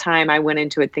long time, I went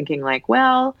into it thinking like,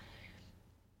 well,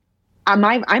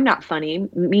 I'm not funny.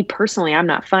 Me personally, I'm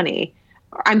not funny.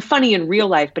 I'm funny in real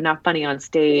life, but not funny on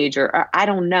stage, or I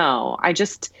don't know. I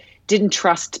just didn't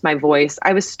trust my voice.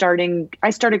 I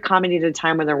started comedy at a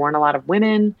time when there weren't a lot of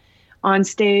women on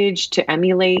stage to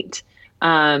emulate.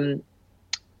 And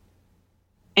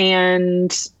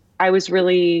I was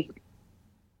really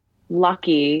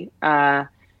lucky that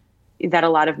a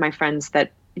lot of my friends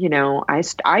that, you know, I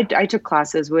took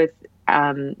classes with,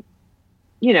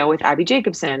 you know, with Abby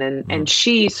Jacobson and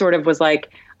she sort of was like,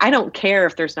 I don't care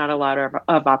if there's not a lot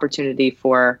of opportunity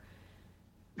for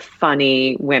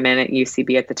funny women at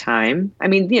UCB at the time. I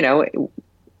mean, you know,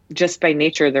 just by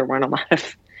nature, there weren't a lot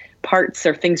of parts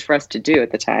or things for us to do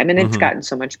at the time. And it's gotten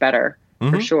so much better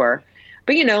for sure.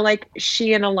 But, you know, like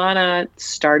she and Alana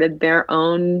started their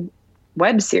own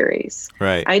web series.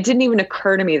 Right. It didn't even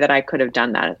occur to me that I could have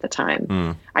done that at the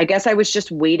time. I guess I was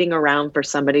just waiting around for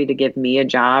somebody to give me a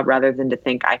job rather than to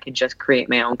think I could just create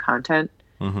my own content,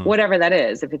 whatever that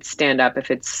is, if it's stand up, if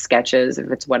it's sketches,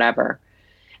 if it's whatever.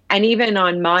 And even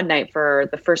on Mod Night, for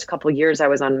the first couple of years I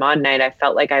was on Mod Night, I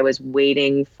felt like I was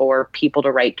waiting for people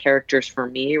to write characters for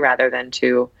me rather than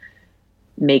to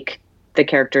make the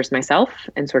characters myself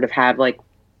and sort of have like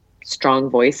strong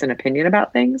voice and opinion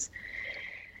about things.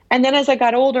 And then as I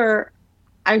got older,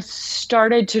 I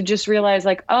started to just realize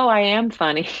like, oh, I am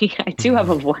funny. I do have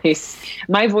a voice.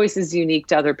 My voice is unique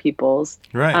to other people's.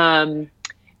 Right.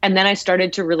 And then I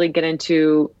started to really get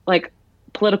into like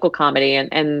political comedy,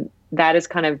 and that has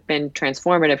kind of been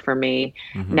transformative for me.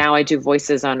 Now I do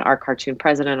voices on Our Cartoon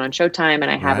President on Showtime,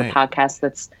 and I have a podcast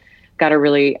that's got a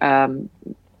really,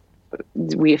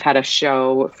 we've had a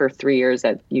show for 3 years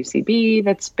at UCB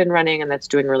that's been running and that's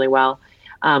doing really well,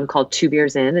 called Two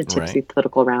Beers In, a Tipsy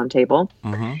Political Roundtable.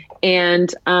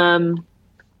 And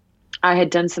I had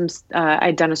done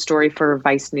I'd done a story for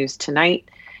Vice News Tonight.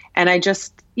 And I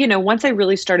just, once I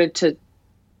really started to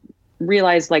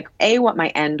realize like what my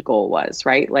end goal was,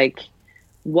 right? Like,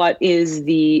 what is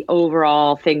the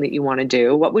overall thing that you want to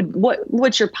do?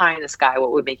 What's your pie in the sky?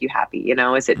 What would make you happy?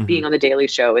 Is it being on the Daily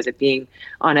Show? Is it being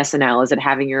on SNL? Is it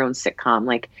having your own sitcom?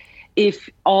 Like, if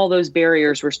all those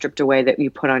barriers were stripped away that you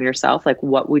put on yourself, like,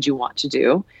 what would you want to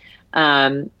do?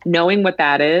 Knowing what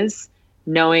that is,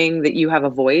 knowing that you have a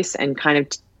voice, and kind of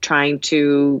trying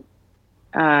to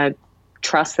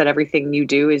trust that everything you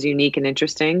do is unique and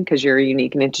interesting because you're a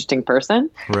unique and interesting person.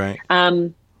 Right.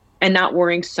 And not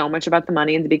worrying so much about the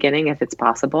money in the beginning, if it's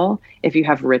possible. If you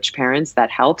have rich parents, that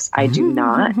helps. I do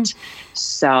not.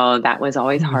 So that was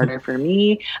always harder for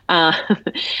me. But,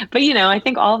 I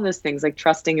think all of those things, like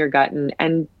trusting your gut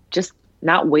and just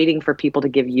not waiting for people to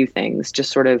give you things,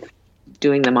 just sort of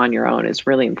doing them on your own is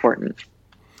really important.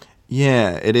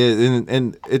 Yeah, it is.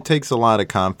 And it takes a lot of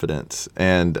confidence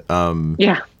and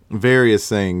various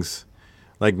things.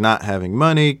 Like not having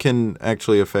money can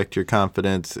actually affect your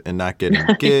confidence, and not getting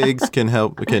gigs can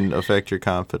affect your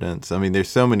confidence. I mean, there's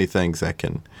so many things that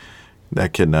can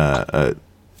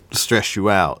stress you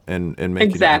out and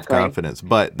make you not have confidence.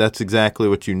 But that's exactly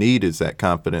what you need, is that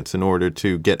confidence in order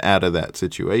to get out of that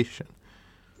situation.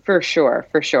 For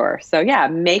sure. So yeah,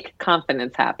 make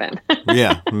confidence happen.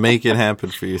 Yeah, make it happen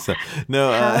for yourself.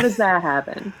 No, how does that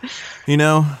happen?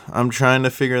 I'm trying to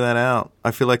figure that out.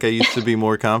 I feel like I used to be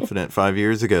more confident 5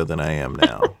 years ago than I am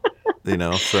now.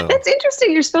 So it's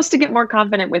interesting. You're supposed to get more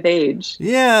confident with age.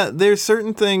 Yeah, there's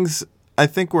certain things I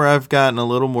think where I've gotten a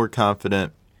little more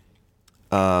confident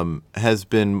has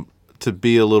been to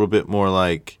be a little bit more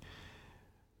like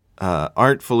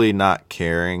artfully not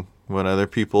caring what other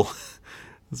people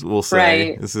will say.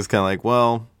 Right. This is kind of like,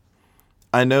 well,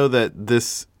 I know that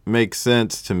this makes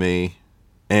sense to me,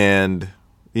 and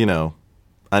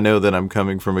I know that I'm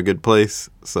coming from a good place,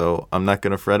 so I'm not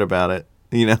going to fret about it.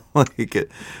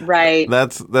 Right.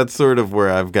 That's sort of where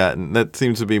I've gotten. That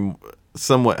seems to be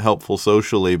somewhat helpful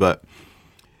socially, but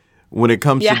when it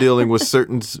comes to dealing with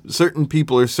certain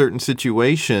people or certain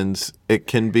situations, it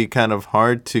can be kind of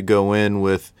hard to go in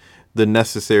with the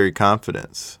necessary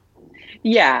confidence.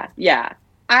 Yeah.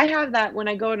 I have that when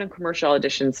I go into commercial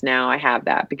auditions now. I have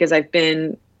that because I've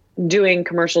been doing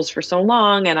commercials for so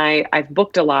long, and I've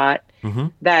booked a lot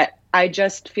that I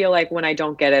just feel like when I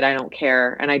don't get it, I don't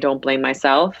care, and I don't blame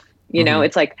myself.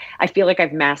 It's like I feel like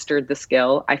I've mastered the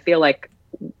skill. I feel like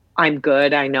I'm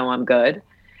good. I know I'm good.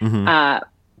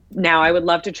 Now I would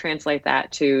love to translate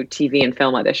that to TV and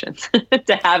film auditions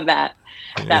to have that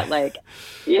like,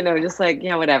 just like,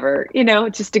 whatever,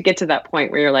 just to get to that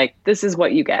point where you're like, this is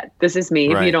what you get. This is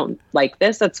me. If you don't like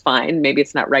this, that's fine. Maybe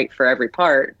it's not right for every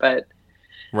part, but.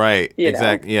 Right.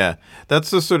 Exactly. Yeah. That's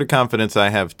the sort of confidence I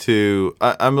have too.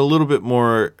 I'm a little bit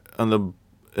more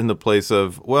in the place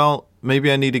of, well, maybe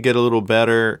I need to get a little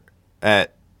better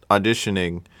at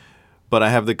auditioning, but I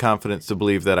have the confidence to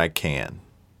believe that I can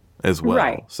as well.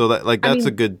 Right. So that's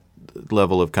a good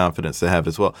level of confidence to have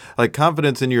as well. Like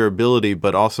confidence in your ability,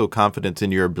 but also confidence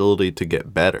in your ability to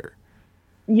get better.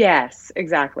 Yes,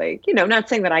 exactly. Not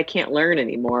saying that I can't learn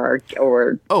anymore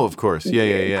or oh, of course.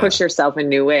 Yeah. Push yourself in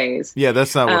new ways. Yeah,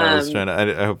 that's not what I was trying to,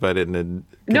 I hope I didn't.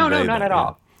 No, not at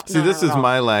all. See, this is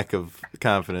my lack of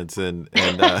confidence and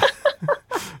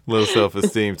low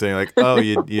self-esteem, saying like, oh,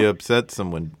 you upset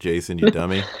someone, Jason, you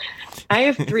dummy. I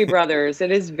have 3 brothers.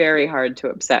 It is very hard to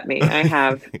upset me. I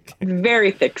have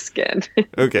very thick skin.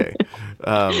 Okay.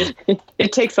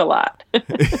 It takes a lot.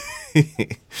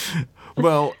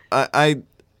 Well, I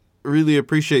really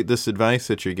appreciate this advice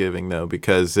that you're giving, though,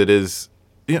 because it is,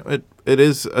 it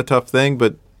is a tough thing,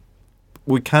 but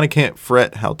we kind of can't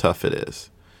fret how tough it is.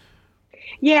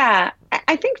 Yeah,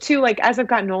 I think too, like as I've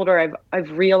gotten older, I've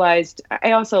realized,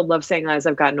 I also love saying as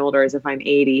I've gotten older as if I'm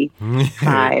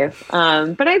 85.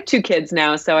 But I have 2 kids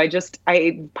now. So I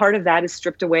part of that is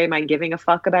stripped away my giving a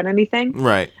fuck about anything.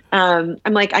 Right. I'm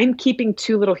like, I'm keeping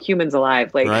 2 little humans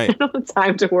alive. Like Right. I don't have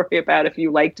time to worry about if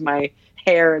you liked my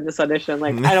hair in this audition.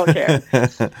 Like, I don't care.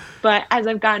 But as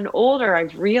I've gotten older,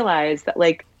 I've realized that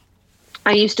like,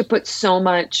 I used to put so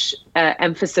much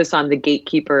emphasis on the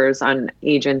gatekeepers, on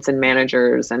agents and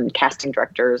managers and casting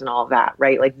directors and all of that,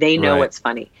 right? Like they know what's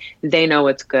funny, they know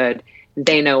what's good,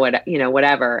 they know what,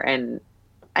 whatever. And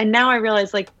now I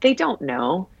realize like they don't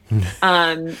know.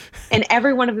 And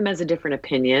every one of them has a different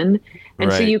opinion.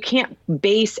 And so you can't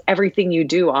base everything you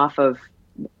do off of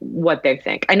what they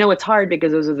think. I know it's hard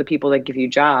because those are the people that give you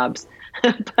jobs.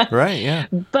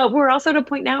 But we're also at a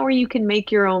point now where you can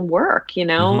make your own work,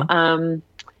 and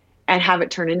have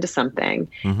it turn into something.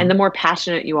 And the more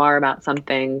passionate you are about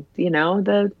something,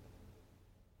 the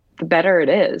better it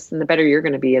is and the better you're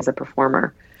going to be as a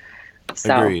performer.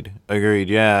 So. Agreed.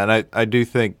 Yeah. And I do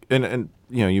think, and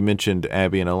you mentioned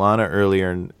Abby and Alana earlier,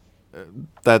 and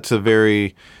that's a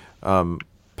very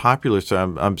popular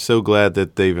story. I'm so glad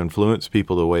that they've influenced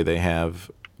people the way they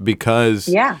have, because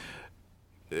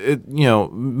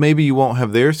maybe you won't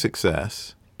have their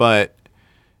success, but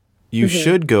you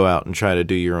should go out and try to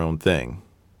do your own thing.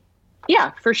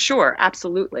 Yeah, for sure.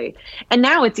 Absolutely. And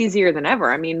now it's easier than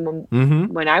ever. I mean,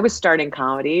 when I was starting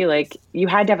comedy, like you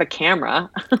had to have a camera.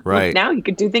 Right. Now you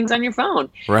could do things on your phone.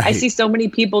 Right. I see so many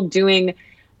people doing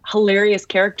hilarious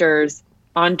characters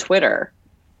on Twitter,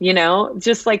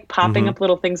 just like popping up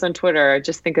little things on Twitter. I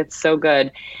just think it's so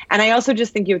good. And I also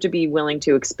just think you have to be willing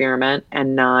to experiment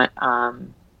and not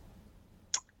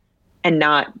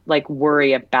like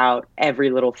worry about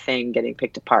every little thing getting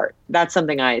picked apart. That's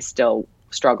something I still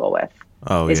struggle with.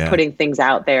 Putting things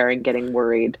out there and getting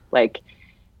worried. Like,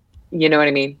 you know what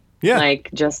I mean? Yeah. Like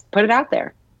just put it out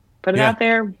there. Put it out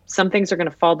there. Some things are going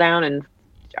to fall down and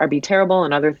be terrible,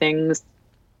 and other things,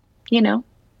 are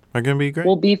going to be great.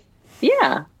 Will be,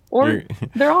 or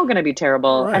they're all going to be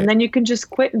terrible. Right. And then you can just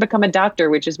quit and become a doctor,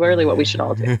 which is really what we should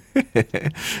all do.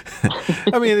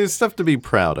 I mean, there's stuff to be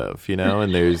proud of,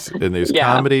 and there's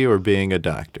comedy or being a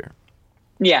doctor.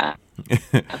 Yeah.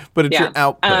 But it's your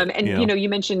output. You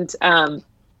mentioned,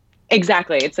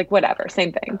 exactly. It's like, whatever,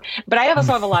 same thing. But I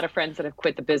also have a lot of friends that have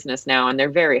quit the business now, and they're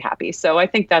very happy. So I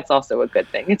think that's also a good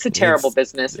thing. It's a terrible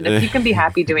business. And if you can be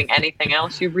happy doing anything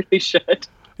else, you really should.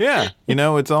 Yeah.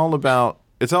 It's all about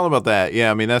that.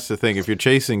 Yeah. I mean, that's the thing. If you're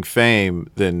chasing fame,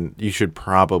 then you should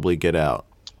probably get out.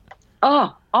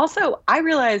 Oh, also, I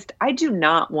realized I do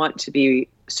not want to be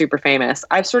super famous.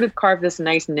 I've sort of carved this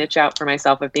nice niche out for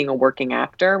myself of being a working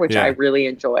actor, which I really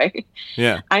enjoy.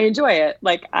 Yeah. I enjoy it.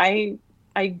 Like, I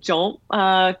don't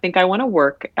think I want to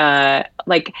work.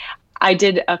 Like, I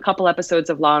did a couple episodes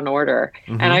of Law and Order,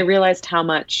 and I realized how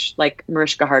much, like,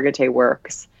 Mariska Hargitay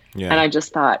works. Yeah. And I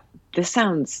just thought, this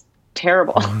sounds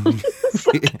terrible. Like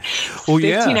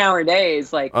 15-hour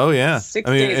days, like 6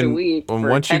 days a week.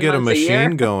 Once you get a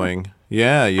machine going,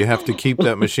 you have to keep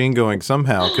that machine going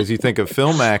somehow, because you think of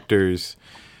film actors,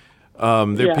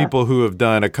 they're people who have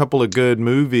done a couple of good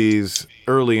movies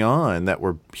early on that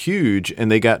were huge,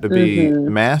 and they got to be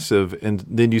massive, and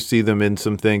then you see them in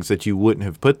some things that you wouldn't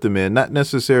have put them in. Not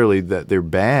necessarily that they're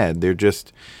bad, they're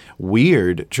just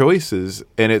weird choices,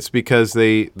 and it's because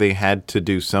they had to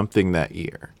do something that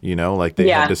year, like they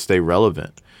had to stay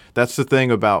relevant. That's the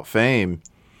thing about fame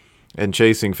and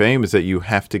chasing fame, is that you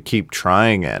have to keep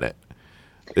trying at it.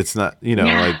 It's not,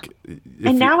 like.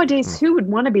 And nowadays, who would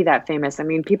want to be that famous? I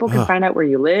mean, people can find out where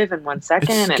you live in 1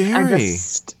 second. It's scary. And I'm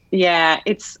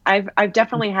just, I've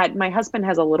definitely had, my husband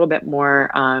has a little bit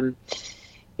more,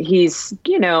 he's,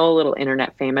 a little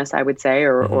internet famous, I would say,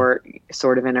 or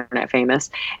sort of internet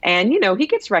famous. And, he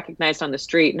gets recognized on the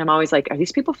street, and I'm always like, are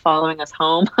these people following us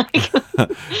home?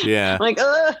 Yeah. Like,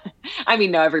 ugh. I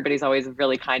mean, no, everybody's always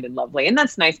really kind and lovely. And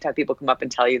that's nice to have people come up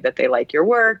and tell you that they like your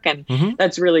work. And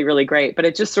that's really, really great. But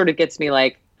it just sort of gets me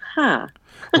like, huh.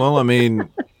 Well, I mean,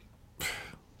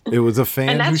 it was a fan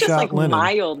and that's who just shot like Lennon.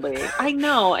 Mildly. I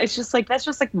know. It's just like, that's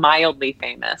just like mildly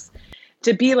famous.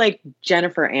 To be like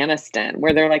Jennifer Aniston,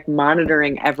 where they're like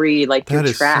monitoring every, like, your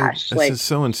trash. This is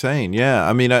so insane. Yeah.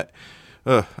 I mean,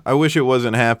 I wish it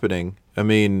wasn't happening. I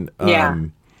mean,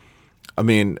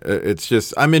 it's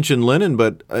just, I mentioned Lennon,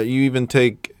 but you even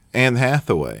take Anne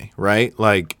Hathaway, right?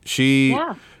 Like she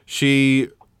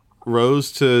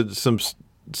rose to some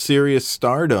serious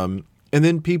stardom, and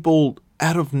then people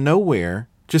out of nowhere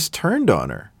just turned on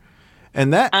her.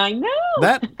 And that I know.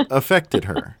 that affected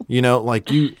her.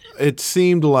 It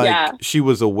seemed like she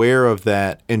was aware of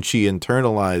that and she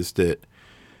internalized it.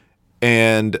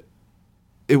 And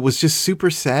it was just super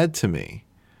sad to me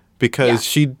because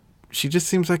she just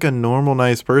seems like a normal,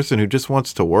 nice person who just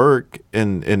wants to work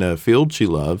in a field she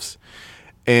loves,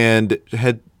 and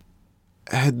had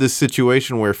this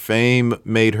situation where fame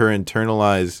made her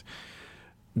internalize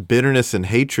bitterness and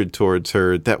hatred towards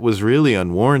her that was really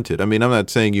unwarranted. I mean, I'm not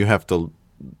saying you have to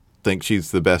think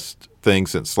she's the best thing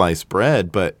since sliced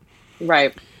bread, but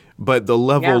right. But the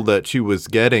level that she was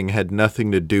getting had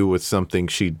nothing to do with something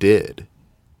she did.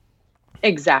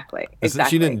 Exactly.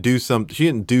 She didn't do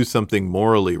something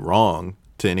morally wrong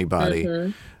to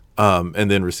anybody,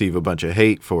 and then receive a bunch of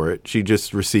hate for it. She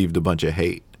just received a bunch of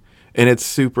hate. And it's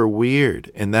super weird.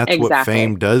 And that's what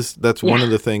fame does. That's one of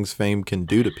the things fame can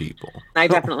do to people. I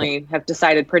definitely have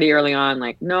decided pretty early on,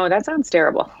 like, no, that sounds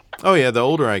terrible. Oh, yeah. The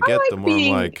older I get, the more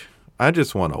I'm like, I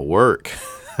just want to work.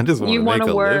 I just want to make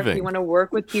a living. You want to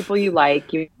work with people you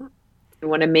like. You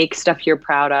want to make stuff you're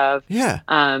proud of. Yeah.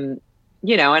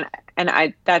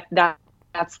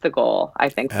 That's the goal, I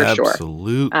think, for sure.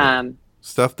 Absolutely.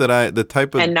 Stuff the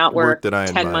type of and not work that I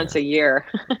 10 admire. months a year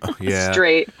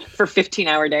straight for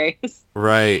 15-hour days.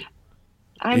 Right.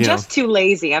 I'm just too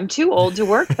lazy. I'm too old to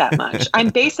work that much. I'm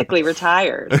basically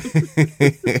retired.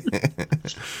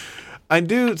 I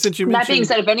do, since you mentioned... That being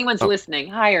said, if anyone's listening,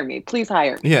 hire me. Please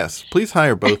hire me. Yes, please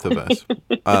hire both of us.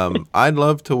 I'd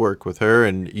love to work with her,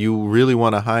 and you really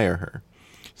want to hire her.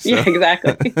 So, yeah,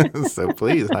 exactly. So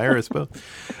please hire us both.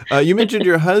 You mentioned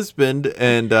your husband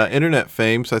and internet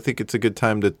fame, so I think it's a good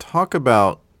time to talk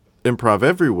about Improv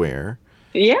Everywhere.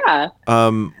 Yeah.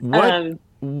 How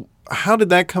did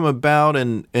that come about,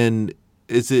 and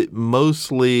is it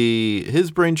mostly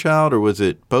his brainchild, or was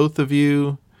it both of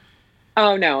you?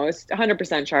 Oh, no, it's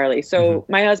 100% Charlie. So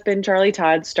my husband, Charlie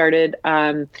Todd, started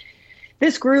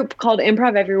this group called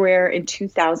Improv Everywhere in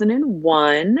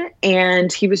 2001.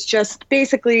 And he was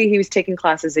taking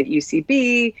classes at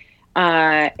UCB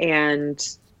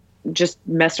and just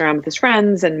messing around with his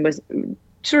friends, and was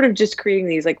sort of just creating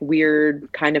these like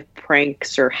weird kind of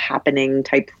pranks or happening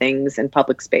type things in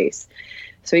public space.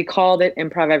 So he called it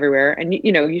Improv Everywhere. And,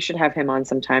 you should have him on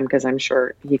sometime because I'm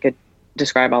sure he could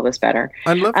describe all this better.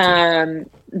 I'd love to.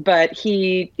 But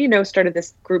he, started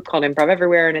this group called Improv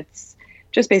Everywhere, and it's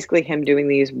just basically him doing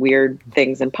these weird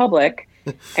things in public,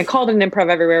 and called it Improv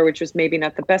Everywhere, which was maybe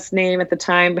not the best name at the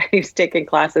time, but he was taking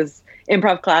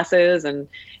improv classes, and,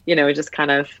 it just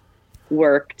kind of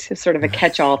worked, sort of a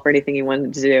catch-all for anything he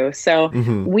wanted to do. So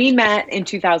we met in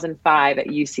 2005 at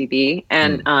UCB,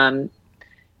 and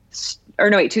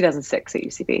 2006 at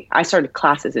UCB. I started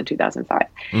classes in 2005.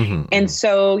 And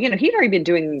so, he'd already been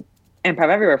doing Improv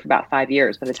Everywhere for about 5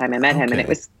 years by the time I met him. And it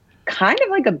was kind of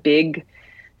like a big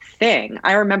thing.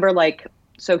 I remember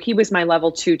so he was my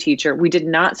level 2 teacher. We did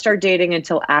not start dating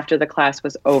until after the class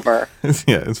was over.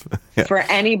 For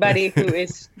anybody who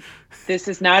this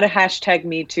is not a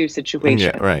 #MeToo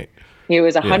situation. Yeah, right. He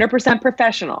was 100%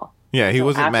 professional. Yeah, he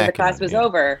wasn't after the class was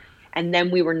over. And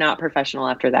then we were not professional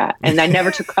after that. And I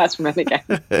never took class from him again.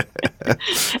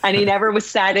 And he never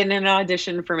sat in an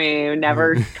audition for me,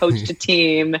 never coached a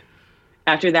team.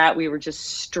 After that, we were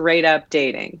just straight up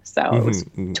dating. So it was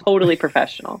totally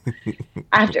professional.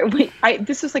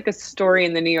 This was like a story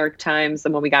in the New York Times.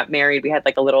 And when we got married, we had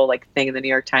like a little thing in the New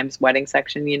York Times wedding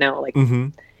section,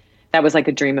 that was like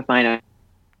a dream of mine.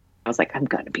 I was like, I'm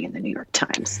going to be in the New York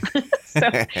Times. So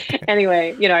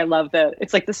anyway, I love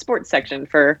it's like the sports section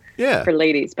for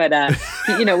ladies. But,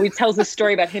 he tells a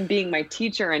story about him being my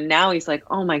teacher. And now he's like,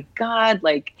 oh my God,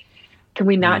 can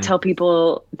we not tell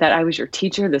people that I was your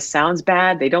teacher? This sounds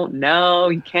bad. They don't know.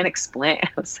 You can't explain. I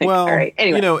was like, all right.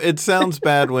 Anyway. It sounds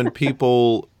bad when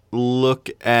people look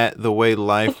at the way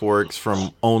life works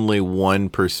from only one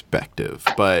perspective.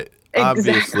 But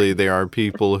obviously there are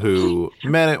people who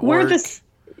met at work.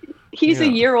 He's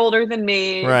a year older than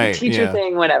me. Right. Teacher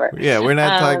thing, whatever. Yeah, we're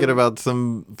not talking about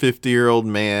some 50-year-old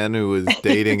man who is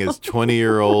dating his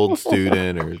 20-year-old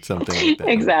student or something like that.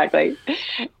 Exactly.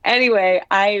 Anyway,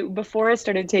 before I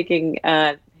started taking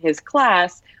his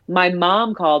class, my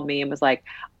mom called me and was like,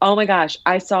 oh my gosh,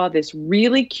 I saw this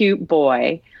really cute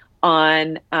boy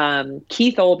on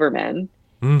Keith Olbermann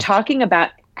talking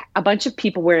about a bunch of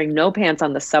people wearing no pants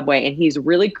on the subway, and he's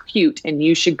really cute, and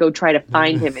you should go try to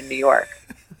find him in New York.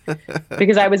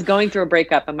 Because I was going through a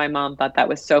breakup, and my mom thought that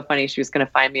was so funny. She was going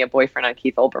to find me a boyfriend on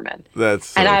Keith Olbermann. That's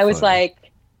so and I was funny.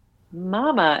 like,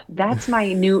 Mama, that's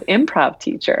my new improv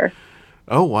teacher.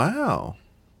 Oh, wow.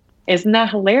 Isn't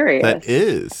that hilarious? That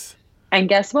is. And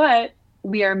guess what?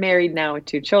 We are married now with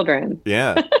 2 children.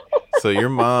 Yeah. So your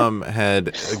mom had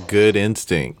a good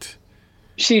instinct.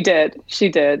 She did.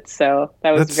 So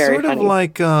that was That's very sort funny. of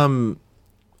like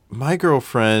my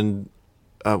girlfriend.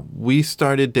 We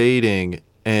started dating,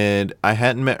 and I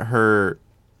hadn't met her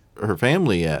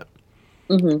family yet.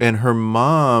 Mm-hmm. And her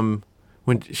mom,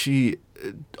 when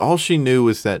all she knew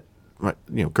was that my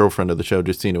girlfriend of the show,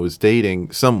 Justina, was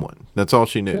dating someone. That's all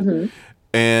she knew. Mm-hmm.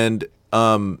 And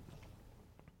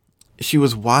she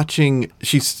was watching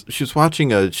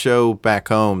a show back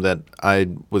home that I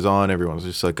was on. Everyone was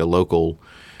just like a local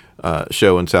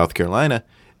show in South Carolina,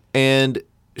 and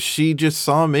she just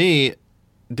saw me,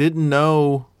 didn't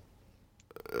know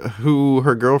who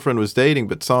her girlfriend was dating,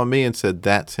 but saw me and said,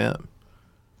 "That's him."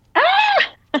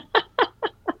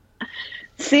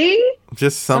 See?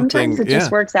 Just something. Sometimes it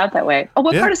just works out that way. Oh,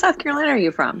 what Yeah. part of South Carolina are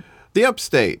you from? The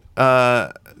upstate,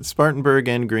 Spartanburg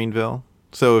and Greenville.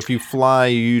 So if you fly,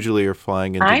 you usually are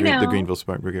flying into the Greenville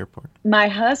Spartanburg Airport. My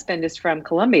husband is from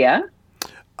Columbia.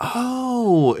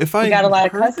 Oh, if I We got a lot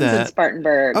of heard cousins in that,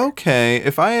 Spartanburg. okay.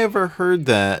 If I ever heard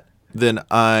that, then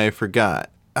I forgot.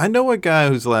 I know a guy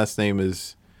whose last name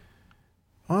is,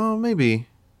 well, maybe,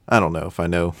 I don't know if I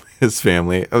know his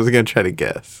family. I was going to try to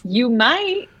guess. You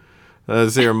might.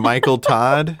 Is there Michael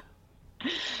Todd?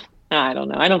 I don't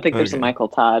know. I don't think there's a Okay. Michael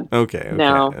Todd. Okay.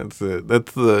 No. That's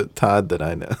the Todd that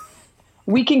I know.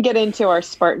 We can get into our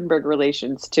Spartanburg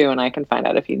relations too, and I can find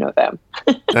out if you know them.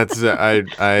 That's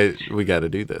we got to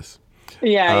do this.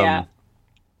 Yeah.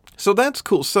 So that's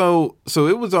cool. So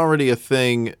it was already a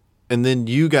thing, and then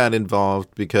you got involved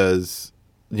because,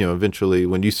 eventually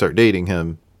when you start dating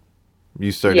him,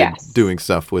 you started Yes. doing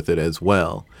stuff with it as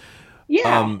well.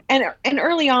 Yeah. And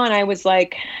early on, I was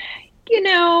like,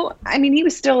 I mean, he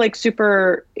was still like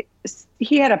super.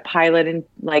 He had a pilot and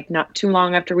like not too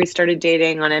long after we started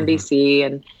dating on NBC,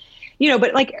 and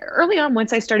but like early on,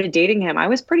 once I started dating him, I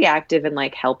was pretty active in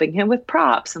like helping him with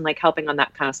props and like helping on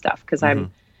that kind of stuff because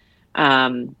I'm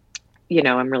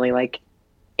really like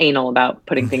anal about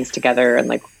putting things together, and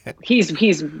like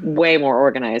he's way more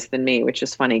organized than me, which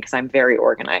is funny because I'm very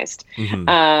organized.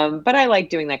 But I like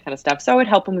doing that kind of stuff, so I would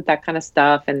help him with that kind of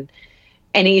stuff, and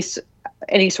any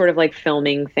sort of like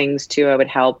filming things too. I would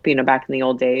help, back in the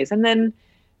old days, and then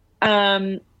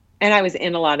and I was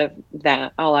in a lot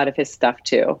of his stuff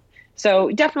too.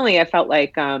 So definitely, I felt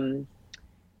like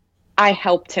I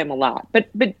helped him a lot.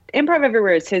 But Improv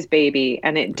Everywhere is his baby,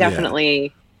 and it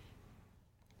definitely.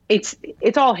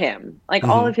 It's all him. Like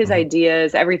all of his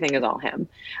ideas, everything is all him.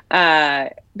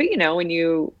 But when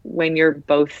you're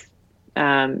both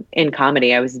in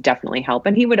comedy, I was definitely help,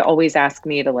 and he would always ask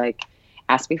me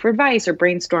for advice or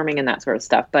brainstorming and that sort of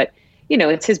stuff. But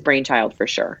it's his brainchild for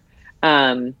sure.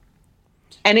 And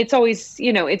it's always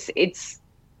it's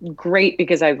great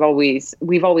because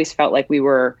we've always felt like we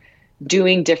were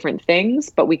doing different things,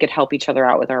 but we could help each other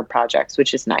out with our projects,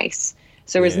 which is nice.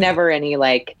 So there was never any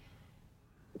like.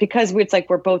 Because it's like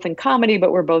we're both in comedy,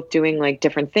 but we're both doing like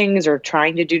different things or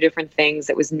trying to do different things.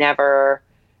 It was never,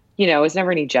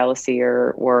 any jealousy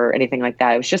or anything like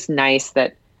that. It was just nice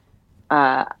that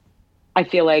I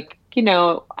feel like,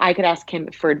 I could ask him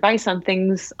for advice on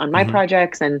things on my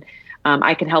projects, and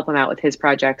I could help him out with his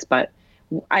projects. But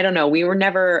I don't know. We were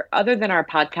never, other than our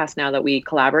podcast now that we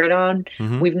collaborate on,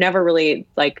 we've never really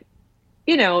like,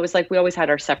 it was like we always had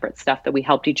our separate stuff that we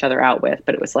helped each other out with.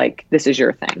 But it was like, this is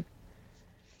your thing.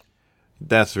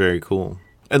 That's very cool.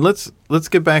 And let's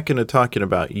get back into talking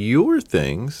about your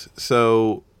things.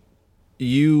 So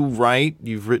you've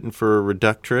written for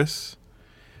Reductress,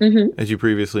 as you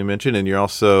previously mentioned, and you're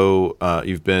also,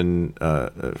 you've been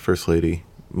First Lady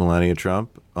Melania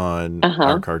Trump on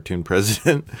Our Cartoon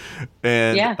President.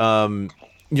 And,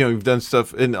 you've done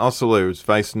stuff, and also there's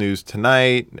Vice News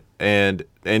Tonight, and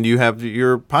you have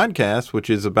your podcast,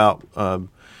 which is about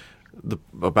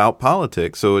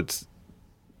politics. So it's,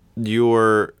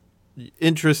 your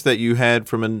interest that you had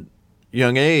from a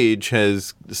young age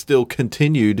has still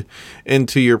continued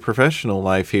into your professional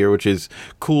life here, which is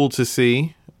cool to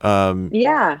see.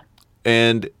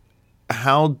 And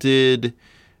how did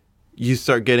you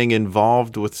start getting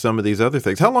involved with some of these other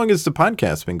things? How long has the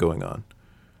podcast been going on?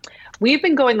 We've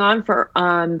been going on for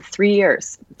 3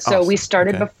 years. So Awesome. We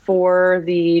started before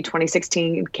the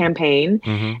 2016 campaign,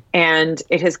 and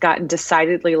it has gotten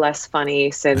decidedly less funny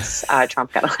since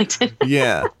Trump got elected.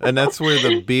 Yeah, and that's where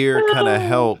the beer kind of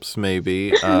helps,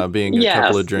 maybe, being a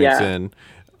couple of drinks in.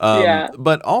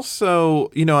 But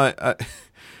also, I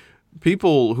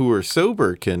people who are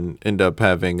sober can end up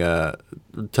having a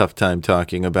tough time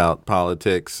talking about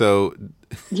politics. So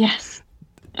Yes.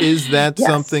 is that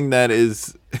something that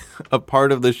is a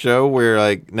part of the show where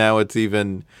like now it's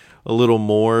even a little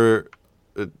more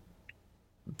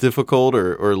difficult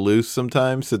or loose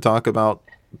sometimes to talk about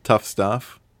tough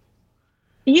stuff?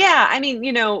 Yeah, I mean,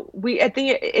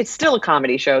 it's still a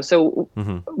comedy show, so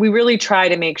we really try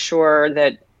to make sure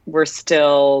that we're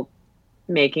still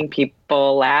making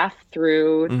people laugh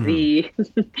through the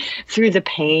through the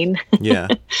pain. Yeah.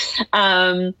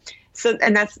 So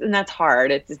and that's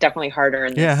hard. It's definitely harder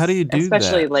in this, how do you do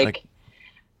especially that? like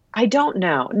I don't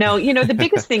know. No, the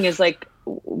biggest thing is like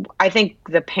I think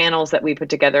the panels that we put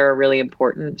together are really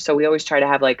important. So we always try to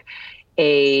have like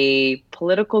a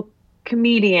political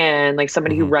comedian, like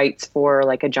somebody who writes for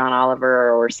like a John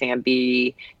Oliver or Sam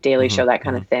B, Daily Show, that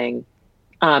kind of thing.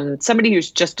 Somebody who's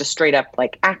just a straight up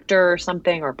like actor or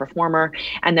something or performer.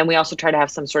 And then we also try to have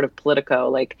some sort of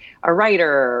politico, like a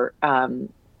writer, a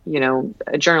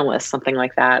journalist, something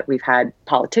like that. We've had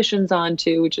politicians on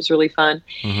too, which is really fun.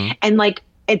 And like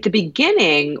at the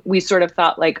beginning, we sort of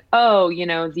thought like,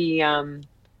 that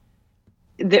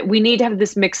we need to have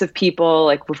this mix of people.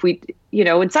 Like if we,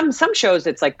 in some shows,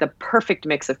 it's like the perfect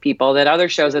mix of people. That other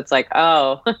shows, it's like,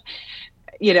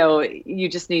 you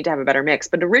just need to have a better mix.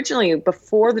 But originally,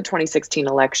 before the 2016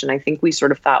 election, I think we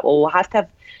sort of thought, well, we'll have to have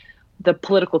the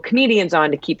political comedians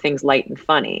on to keep things light and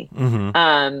funny.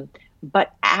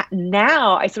 But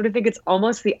now I sort of think it's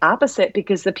almost the opposite,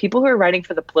 because the people who are writing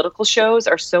for the political shows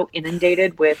are so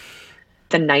inundated with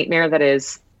the nightmare that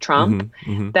is Trump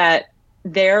that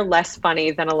they're less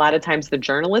funny than a lot of times the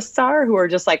journalists are, who are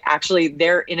just like, actually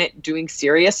they're in it doing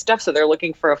serious stuff. So they're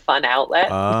looking for a fun outlet.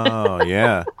 Oh,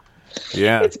 yeah.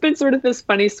 Yeah. It's been sort of this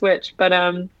funny switch, but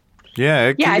yeah,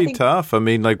 it can be tough. I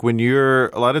mean, like a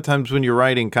lot of times when you're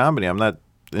writing comedy, I'm not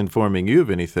informing you of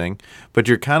anything, but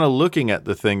you're kind of looking at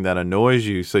the thing that annoys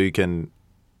you so you can,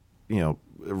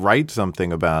 write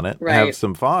something about it, have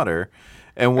some fodder.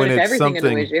 And when it's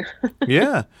something,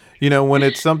 yeah, when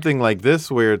it's something like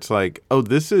this, where it's like, oh,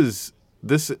 this is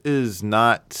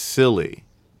not silly.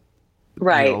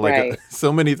 Right. Right.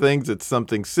 So many things, it's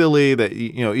something silly that,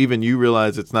 even you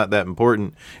realize it's not that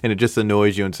important and it just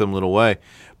annoys you in some little way.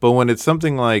 But when it's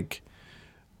something like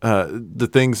the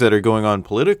things that are going on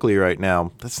politically right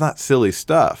now, that's not silly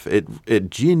stuff. It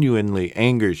genuinely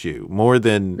angers you more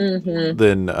than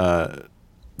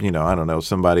I don't know,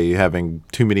 somebody having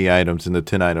too many items in the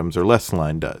 10 items or less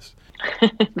line does.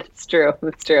 That's true.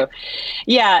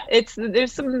 Yeah,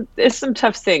 there's some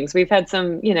tough things. We've had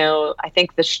some, I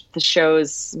think the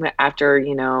shows after,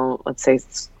 let's say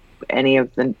any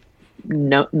of the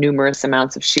numerous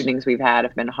amounts of shootings we've had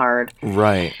have been hard.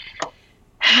 Right.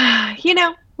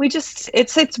 We just,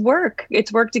 it's work.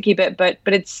 It's work to keep it, but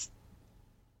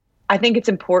I think it's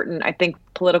important. I think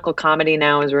political comedy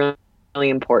now is really, really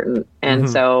important. And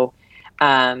so,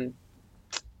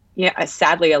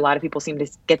 sadly, a lot of people seem to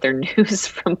get their news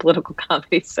from political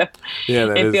comedy. So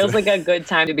it feels like a good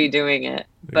time to be doing it,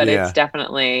 but it's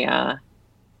definitely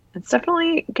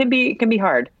can be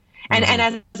hard.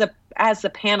 And as a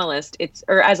panelist,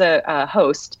 as a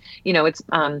host, it's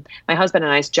my husband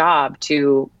and I's job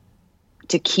to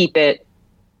keep it,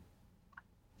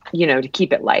 to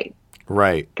keep it light.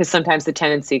 Right. Because sometimes the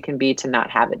tendency can be to not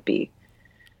have it be.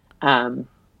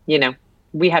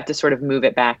 We have to sort of move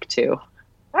it back to,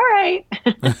 all right,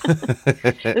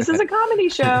 this is a comedy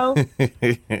show.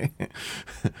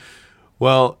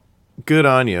 Well, good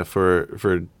on you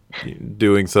for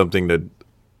doing something that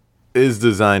is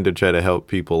designed to try to help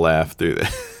people laugh through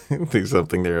through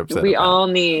something they're upset about. We all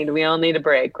need a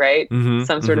break, right?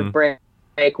 Some sort of break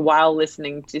while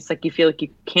listening. Just like you feel like you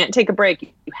can't take a break,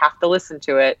 you have to listen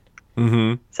to it.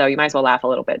 So you might as well laugh a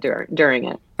little bit during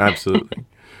it. Absolutely.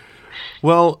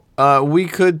 Well, we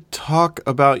could talk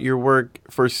about your work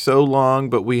for so long,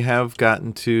 but we have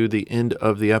gotten to the end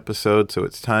of the episode, so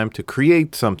it's time to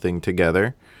create something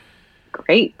together.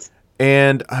 Great.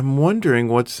 And I'm wondering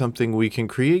what's something we can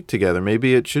create together.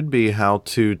 Maybe it should be how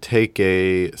to take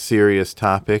a serious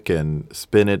topic and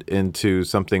spin it into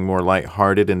something more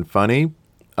lighthearted and funny.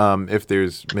 If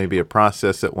there's maybe a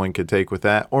process that one could take with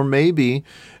that. Or maybe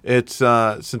it's,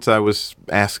 since I was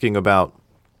asking about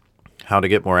how to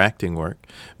get more acting work,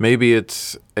 maybe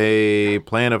it's a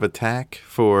plan of attack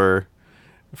for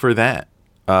that.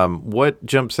 What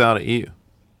jumps out at you?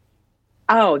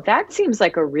 Oh, that seems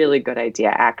like a really good idea,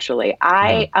 actually.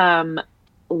 I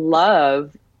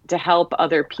love to help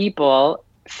other people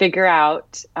figure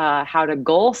out how to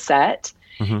goal set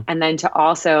and then to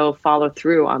also follow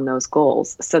through on those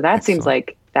goals. So that seems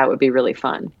like that would be really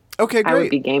fun. Okay, great. I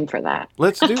would be game for that.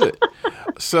 Let's do it.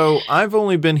 So I've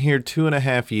only been here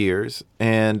 2.5 years,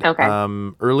 and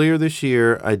earlier this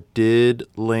year I did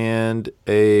land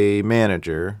a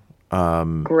manager.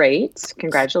 Great.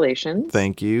 Congratulations.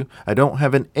 Thank you. I don't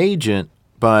have an agent,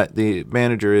 but the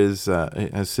manager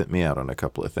has sent me out on a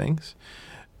couple of things.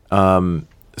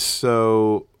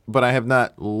 But I have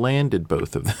not landed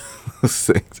both of those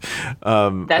things.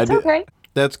 That's okay.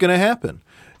 That's going to happen.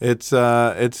 It's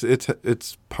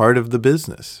part of the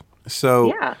business. So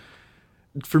Yeah.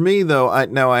 for me though,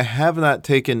 I have not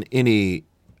taken any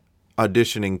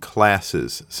auditioning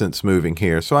classes since moving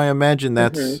here. So I imagine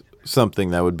that's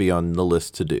something that would be on the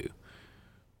list to do.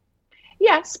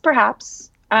 Yes,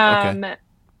 perhaps. Okay.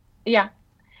 Yeah.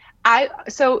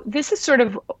 So this is sort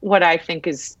of what I think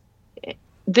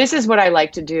this is what I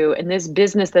like to do in this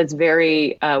business that's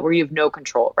very, where you have no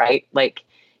control, right? Like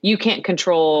you can't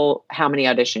control how many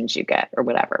auditions you get or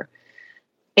whatever.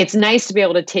 It's nice to be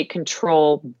able to take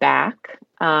control back,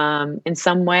 in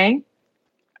some way.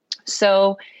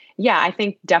 So yeah, I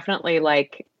think definitely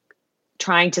like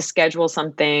trying to schedule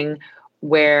something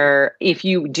where if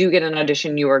you do get an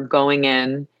audition, you are going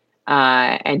in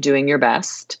and doing your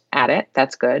best at it.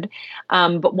 That's good.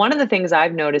 But one of the things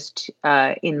I've noticed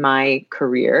in my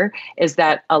career is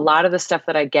that a lot of the stuff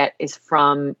that I get is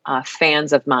from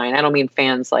fans of mine. I don't mean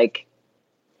fans like,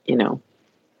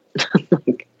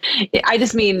 like, I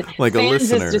just mean like a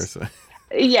listener.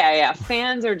 Yeah.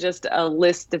 Fans are just a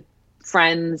list of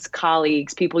friends,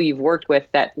 colleagues, people you've worked with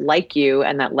that like you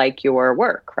and that like your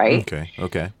work, right?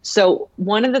 Okay. So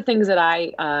one of the things that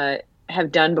I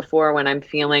have done before when I'm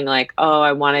feeling like, oh,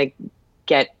 I want to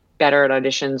get better at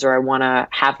auditions or I want to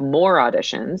have more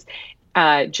auditions,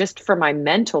 just for my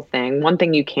mental thing, one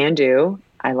thing you can do,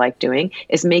 I like doing,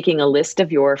 is making a list of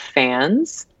your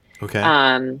fans.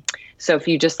 Okay. So if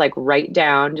you just like write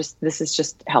down, this is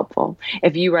just helpful.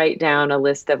 If you write down a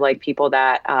list of like people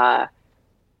that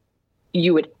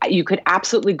you could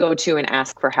absolutely go to and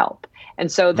ask for help.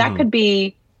 And so that could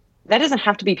be, that doesn't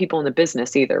have to be people in the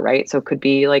business either, right? So it could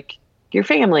be like your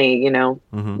family,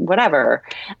 whatever.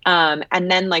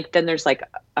 And then then there's like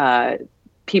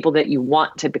people that you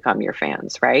want to become your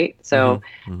fans, right? So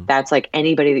that's like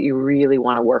anybody that you really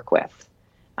want to work with.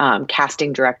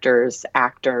 Casting directors,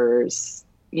 actors,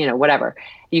 whatever.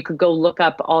 You could go look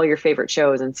up all your favorite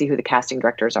shows and see who the casting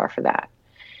directors are for that.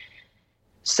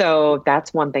 So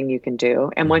that's one thing you can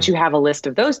do. And once you have a list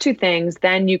of those two things,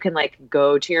 then you can like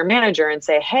go to your manager and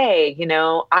say, hey,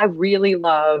 I really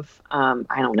love,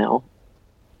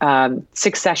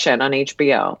 Succession on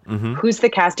HBO. Who's the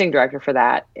casting director for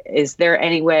that? Is there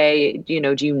any way, do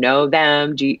you know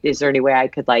them? Is there any way I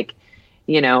could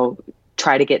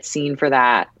try to get seen for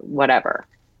that? Whatever.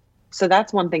 So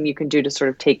that's one thing you can do to sort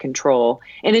of take control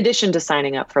in addition to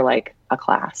signing up for like a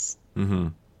class.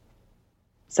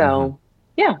 So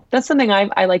yeah, that's something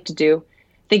I like to do.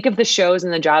 Think of the shows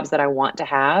and the jobs that I want to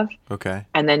have. Okay.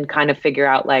 And then kind of figure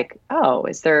out like, oh,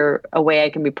 is there a way I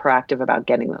can be proactive about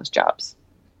getting those jobs?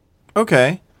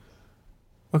 Okay.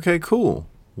 Okay, cool.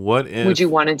 What if... Would you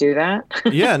want to do that?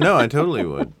 Yeah, no, I totally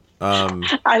would.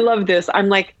 I love this. I'm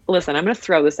like, listen, I'm going to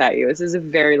throw this at you. This is a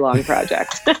very long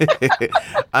project.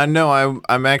 I know.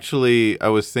 I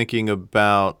was thinking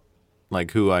about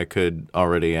like who I could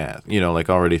already ask, like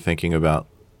already thinking about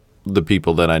the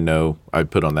people that I know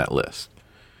I'd put on that list.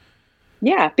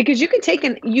 Yeah, because you can take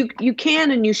you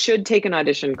can and you should take an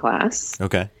audition class.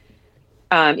 Okay.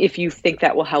 If you think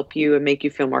that will help you and make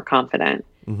you feel more confident.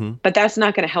 But that's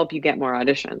not going to help you get more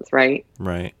auditions, right?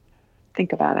 Right.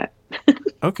 Think about it.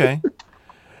 Okay.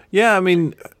 Yeah, I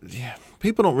mean,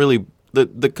 people don't really...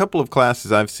 The couple of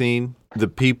classes I've seen, the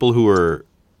people who are,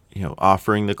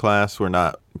 offering the class were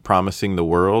not promising the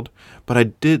world.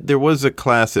 But there was a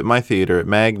class at my theater at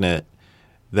Magnet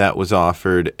that was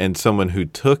offered, and someone who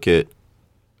took it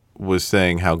was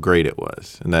saying how great it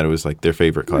was, and that it was like their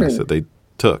favorite class that they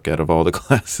took out of all the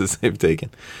classes they've taken,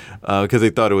 because they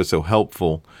thought it was so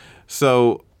helpful.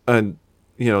 So, that's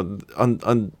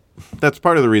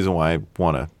part of the reason why I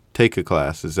want to take a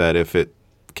class, is that if it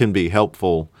can be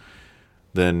helpful,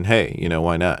 then hey,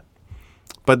 why not?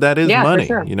 But that is money,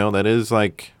 for sure. That is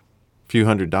like a few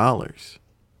 $100s.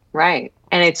 Right.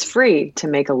 And it's free to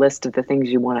make a list of the things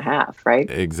you want to have, right?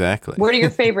 Exactly. What are your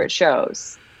favorite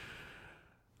shows?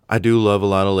 I do love a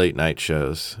lot of late night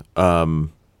shows.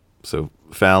 So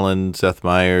Fallon, Seth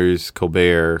Meyers,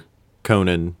 Colbert,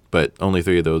 Conan, but only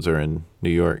 3 of those are in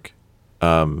New York.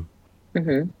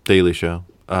 Daily Show.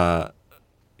 I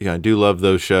do love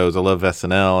those shows. I love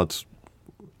SNL. It's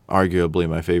arguably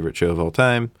my favorite show of all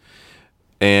time.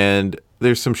 And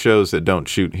there's some shows that don't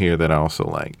shoot here that I also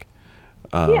like.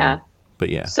 But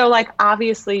yeah. So like,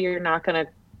 obviously you're not going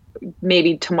to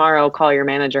maybe tomorrow call your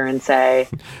manager and say,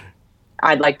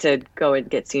 I'd like to go and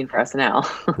get seen for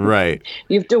SNL. Right.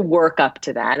 You have to work up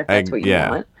to that if that's what you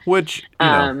want. Which,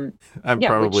 I'm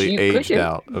probably aged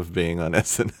out of being on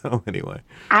SNL anyway.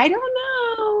 I don't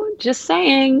know. Just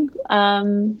saying.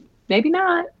 Maybe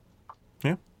not.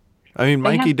 Yeah. I mean,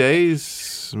 Mikey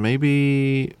Day's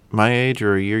maybe my age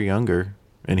or a year younger,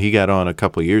 and he got on a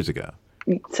couple years ago.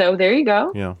 So there you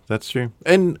go. Yeah, that's true.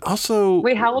 And also,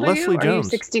 wait, how old Leslie are you? Jones.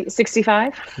 Are you 60,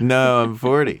 65? No, I'm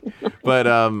 40.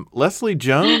 But Leslie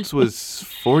Jones was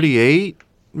 48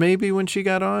 maybe when she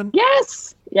got on.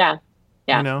 Yes. Yeah.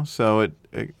 Yeah. You know, so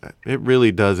it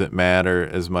really doesn't matter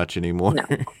as much anymore. No.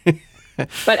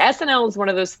 But SNL is one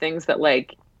of those things that,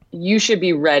 like, you should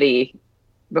be ready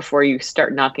before you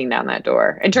start knocking down that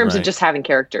door in terms of just having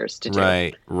characters to do.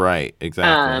 Right,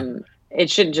 exactly. It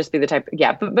shouldn't just be the type.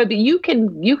 But you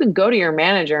can go to your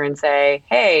manager and say,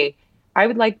 hey, I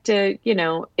would like to,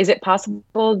 is it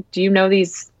possible? Do you know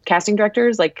these casting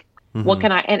directors? Like, what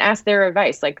can I, and ask their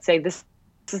advice, like say, this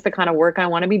is the kind of work I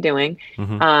want to be doing.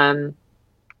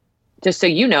 Just so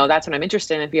you know, that's what I'm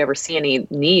interested in. If you ever see any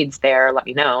needs there, let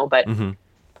me know. But,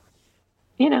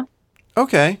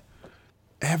 Okay.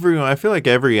 I feel like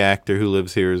every actor who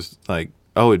lives here is like,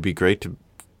 oh, it'd be great to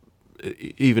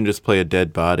even just play a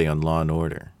dead body on Law and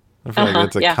Order. I feel like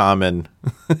that's a common.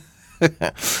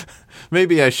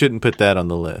 Maybe I shouldn't put that on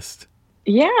the list.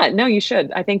 Yeah, no, you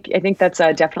should. I think that's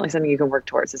definitely something you can work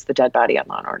towards. Is the dead body on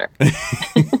Law and Order.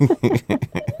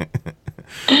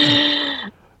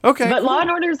 Okay, but cool. Law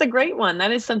and Order is a great one.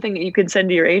 That is something that you could send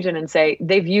to your agent and say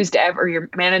they've used or your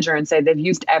manager and say they've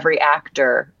used every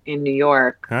actor in New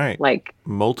York. All right, like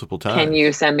multiple times. Can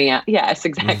you send me a? Yes,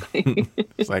 exactly.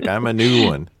 It's like I'm a new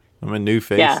one. I'm a new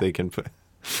face they can put.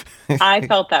 I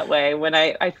felt that way when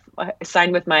I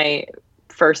signed with my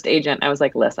first agent. I was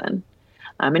like, listen,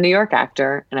 I'm a New York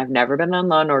actor and I've never been on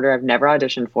Law and Order. I've never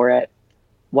auditioned for it.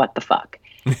 What the fuck?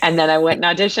 And then I went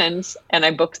and auditioned and I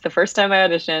booked the first time I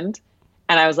auditioned.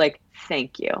 And I was like,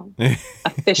 thank you.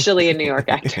 Officially a New York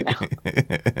actor now.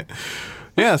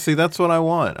 Yeah, see, that's what I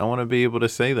want. I want to be able to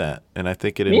say that. And I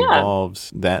think it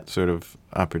involves that sort of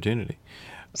opportunity.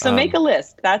 So make a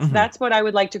list. That's what I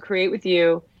would like to create with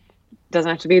you. Doesn't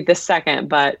have to be this second,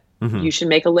 but you should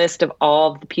make a list of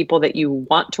all the people that you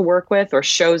want to work with or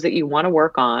shows that you want to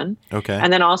work on. Okay.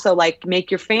 And then also like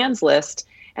make your fans list.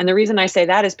 And the reason I say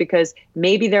that is because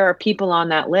maybe there are people on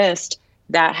that list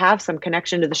that have some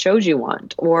connection to the shows you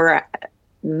want or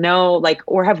know, like,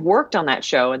 or have worked on that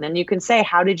show. And then you can say,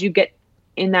 how did you get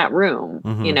in that room?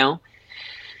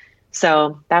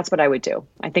 So that's what I would do.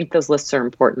 I think those lists are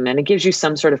important and it gives you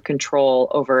some sort of control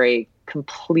over a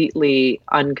completely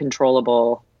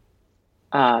uncontrollable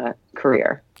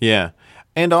career. Yeah.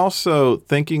 And also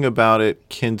thinking about it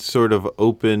can sort of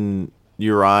open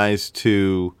your eyes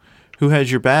to who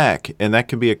has your back. And that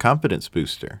can be a confidence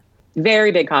booster.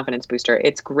 Very big confidence booster.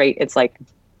 It's great. It's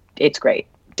great.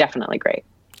 Definitely great.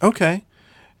 Okay.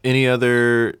 Any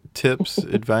other tips,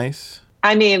 advice?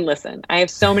 I mean, listen, I have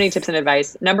so many tips and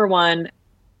advice. Number one,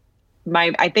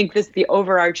 I think the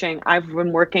overarching, I've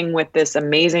been working with this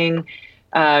amazing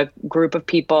group of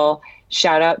people.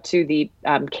 Shout out to the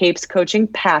CAPES Coaching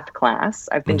Path class.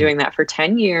 I've been doing that for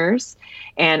 10 years.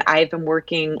 And I've been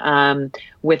working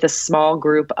with a small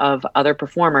group of other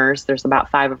performers. There's about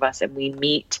 5 of us and we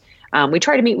meet. We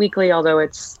try to meet weekly, although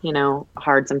it's,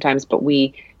 hard sometimes, but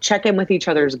we check in with each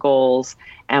other's goals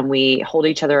and we hold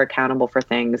each other accountable for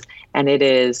things. And it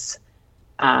is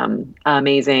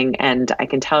amazing. And I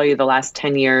can tell you the last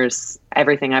 10 years,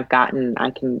 everything I've gotten,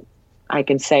 I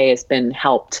can say has been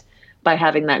helped by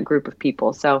having that group of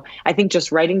people. So I think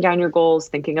just writing down your goals,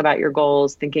 thinking about your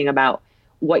goals, thinking about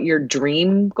what your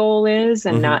dream goal is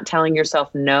and not telling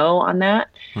yourself no on that.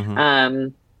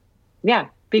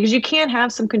 Because you can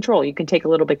have some control. You can take a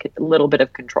little bit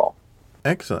of control.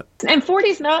 Excellent. And 40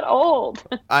 is not old.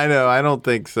 I know. I don't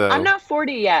think so. I'm not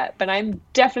 40 yet, but I'm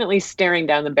definitely staring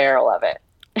down the barrel of it.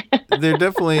 They're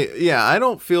definitely, I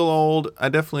don't feel old. I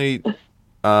definitely,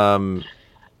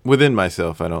 within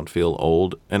myself, I don't feel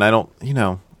old. And I don't,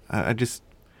 I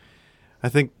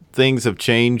think things have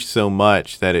changed so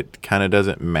much that it kind of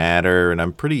doesn't matter. And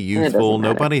I'm pretty youthful.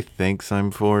 Nobody thinks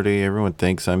I'm 40. Everyone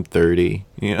thinks I'm 30.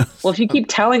 Well, if you keep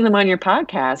telling them on your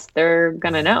podcast, they're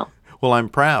going to know. Well, I'm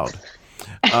proud.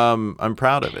 I'm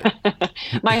proud of it.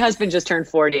 My husband just turned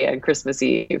 40 on Christmas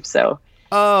Eve. So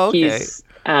okay. He's,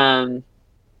 No,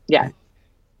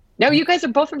 you guys are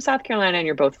both from South Carolina and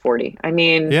you're both 40. I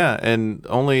mean... Yeah, and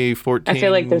only 14... I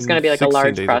feel like there's going to be like a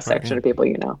large cross-section of people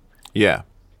you know. Yeah,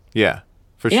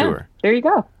 for sure. There you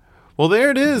go. Well, there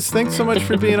it is. Thanks so much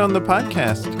for being on the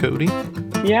podcast, Cody.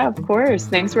 Yeah, of course.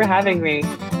 Thanks for having me.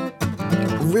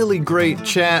 really great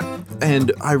chat,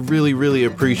 and I really, really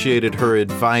appreciated her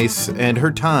advice and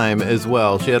her time as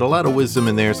well. She had a lot of wisdom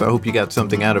in there, so I hope you got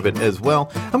something out of it as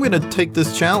well. I'm going to take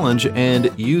this challenge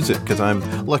and use it because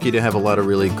I'm lucky to have a lot of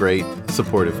really great,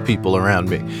 supportive people around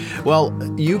me. Well,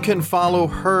 you can follow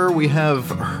her. We have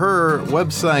her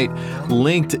website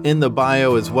linked in the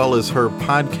bio, as well as her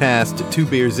podcast, Two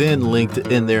Beers In, linked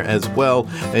in there as well.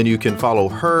 And you can follow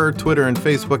her Twitter and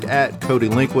Facebook at Cody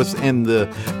Linquist, and the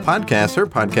podcast, her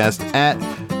podcast, at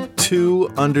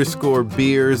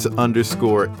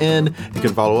 2_beers_in. You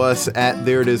can follow us at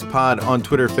There It Is Pod on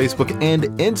Twitter, Facebook, and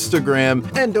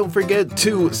Instagram. And don't forget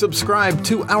to subscribe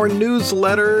to our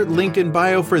newsletter, link in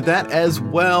bio for that as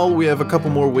well. We have a couple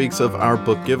more weeks of our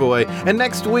book giveaway. And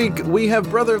next week, we have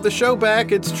brother of the show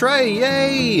back. It's Trey.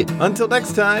 Yay! Until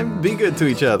next time, be good to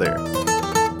each other.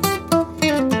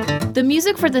 The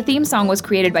music for the theme song was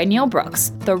created by Neil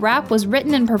Brooks. The rap was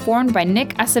written and performed by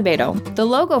Nick Acevedo. The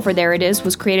logo for There It Is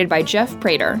was created by Jeff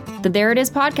Prater. The There It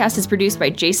Is podcast is produced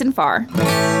by Jason Farr.